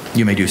 Henderson.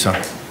 You may do so.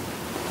 And,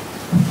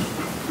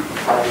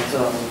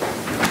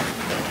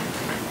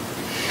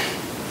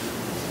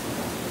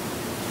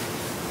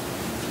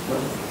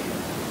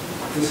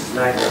 this is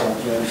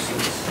Magdalene, Judge.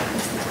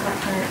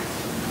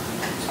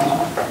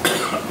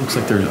 Looks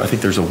like I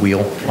think there's a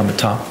wheel on the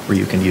top where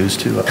you can use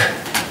to,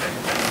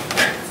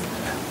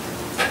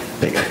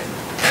 there you go.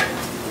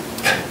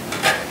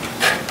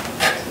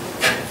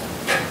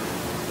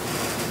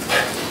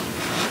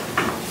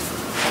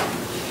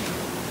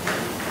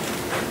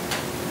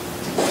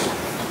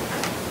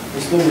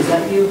 Ms. Boone, is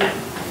that you?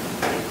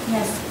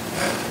 Yes.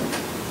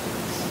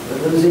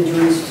 Are those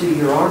injuries to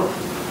your arm?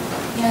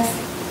 Yes.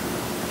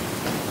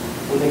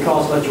 Were they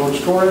caused by Jorge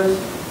Torres?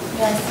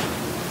 Yes.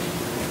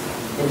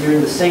 And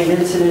during the same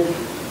incident,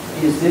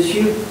 is this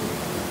you?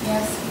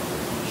 Yes.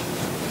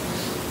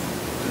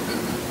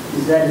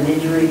 Is that an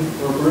injury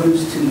or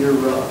bruise to your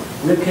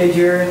ribcage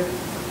area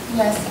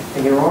Yes.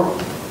 and your arm?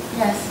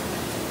 Yes.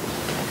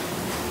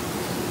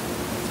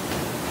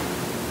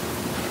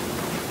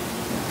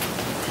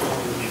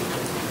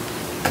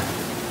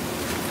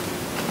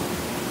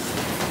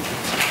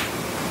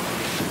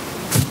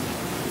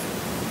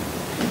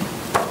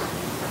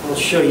 I'll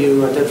show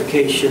you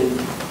identification,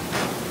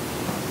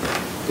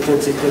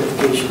 defense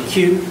identification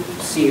Q.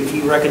 See if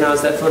you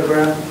recognize that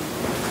photograph.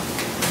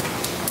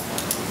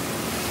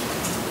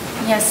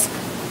 Yes.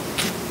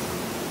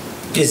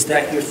 Is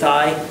that your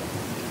thigh?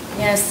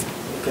 Yes.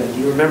 Okay. Do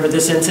you remember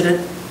this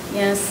incident?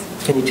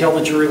 Yes. Can you tell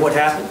the jury what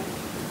happened?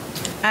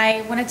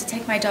 I wanted to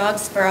take my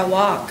dogs for a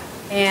walk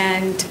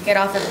and get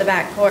off of the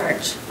back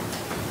porch.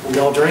 Were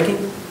y'all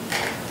drinking?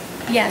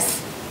 Yes.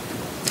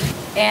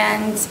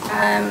 And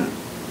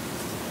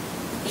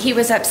he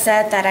was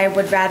upset that I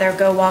would rather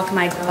go walk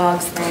my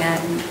dogs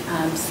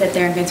than sit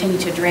there and continue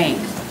to drink.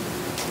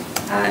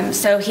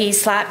 So he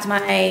slapped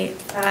my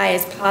thigh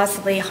as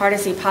hard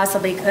as he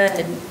possibly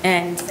could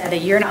and said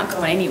that you're not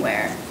going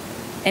anywhere.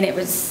 And it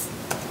was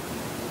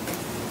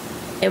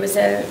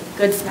a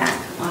good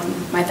smack on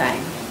my thigh.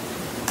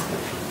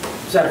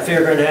 Is that a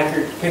fair and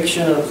accurate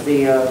depiction of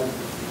the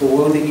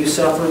wound that you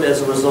suffered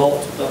as a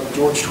result of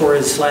George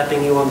Torres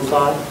slapping you on the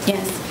thigh?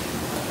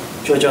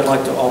 Yes. Judge, I'd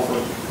like to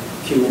offer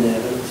Q in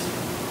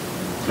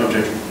evidence. No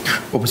objection.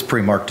 What was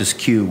pre-marked as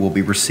Q will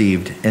be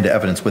received into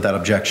evidence without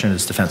objection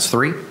as defense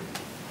 3.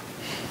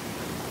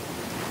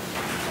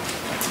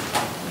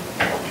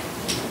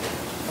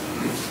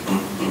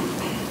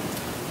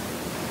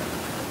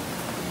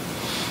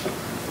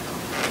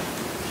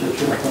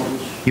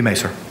 You may,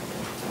 sir.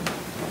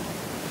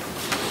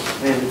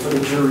 And for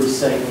the jury's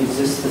sake, is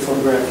this the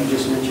photograph you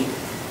just mentioned?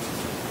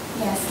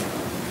 Yes.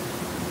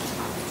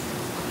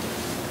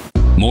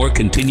 More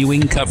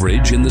continuing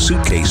coverage in the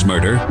suitcase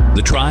murder.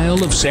 The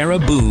trial of Sarah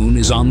Boone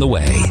is on the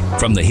way.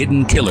 From the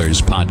Hidden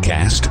Killers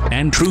podcast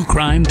and True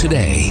Crime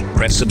Today.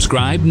 Press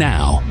subscribe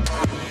now.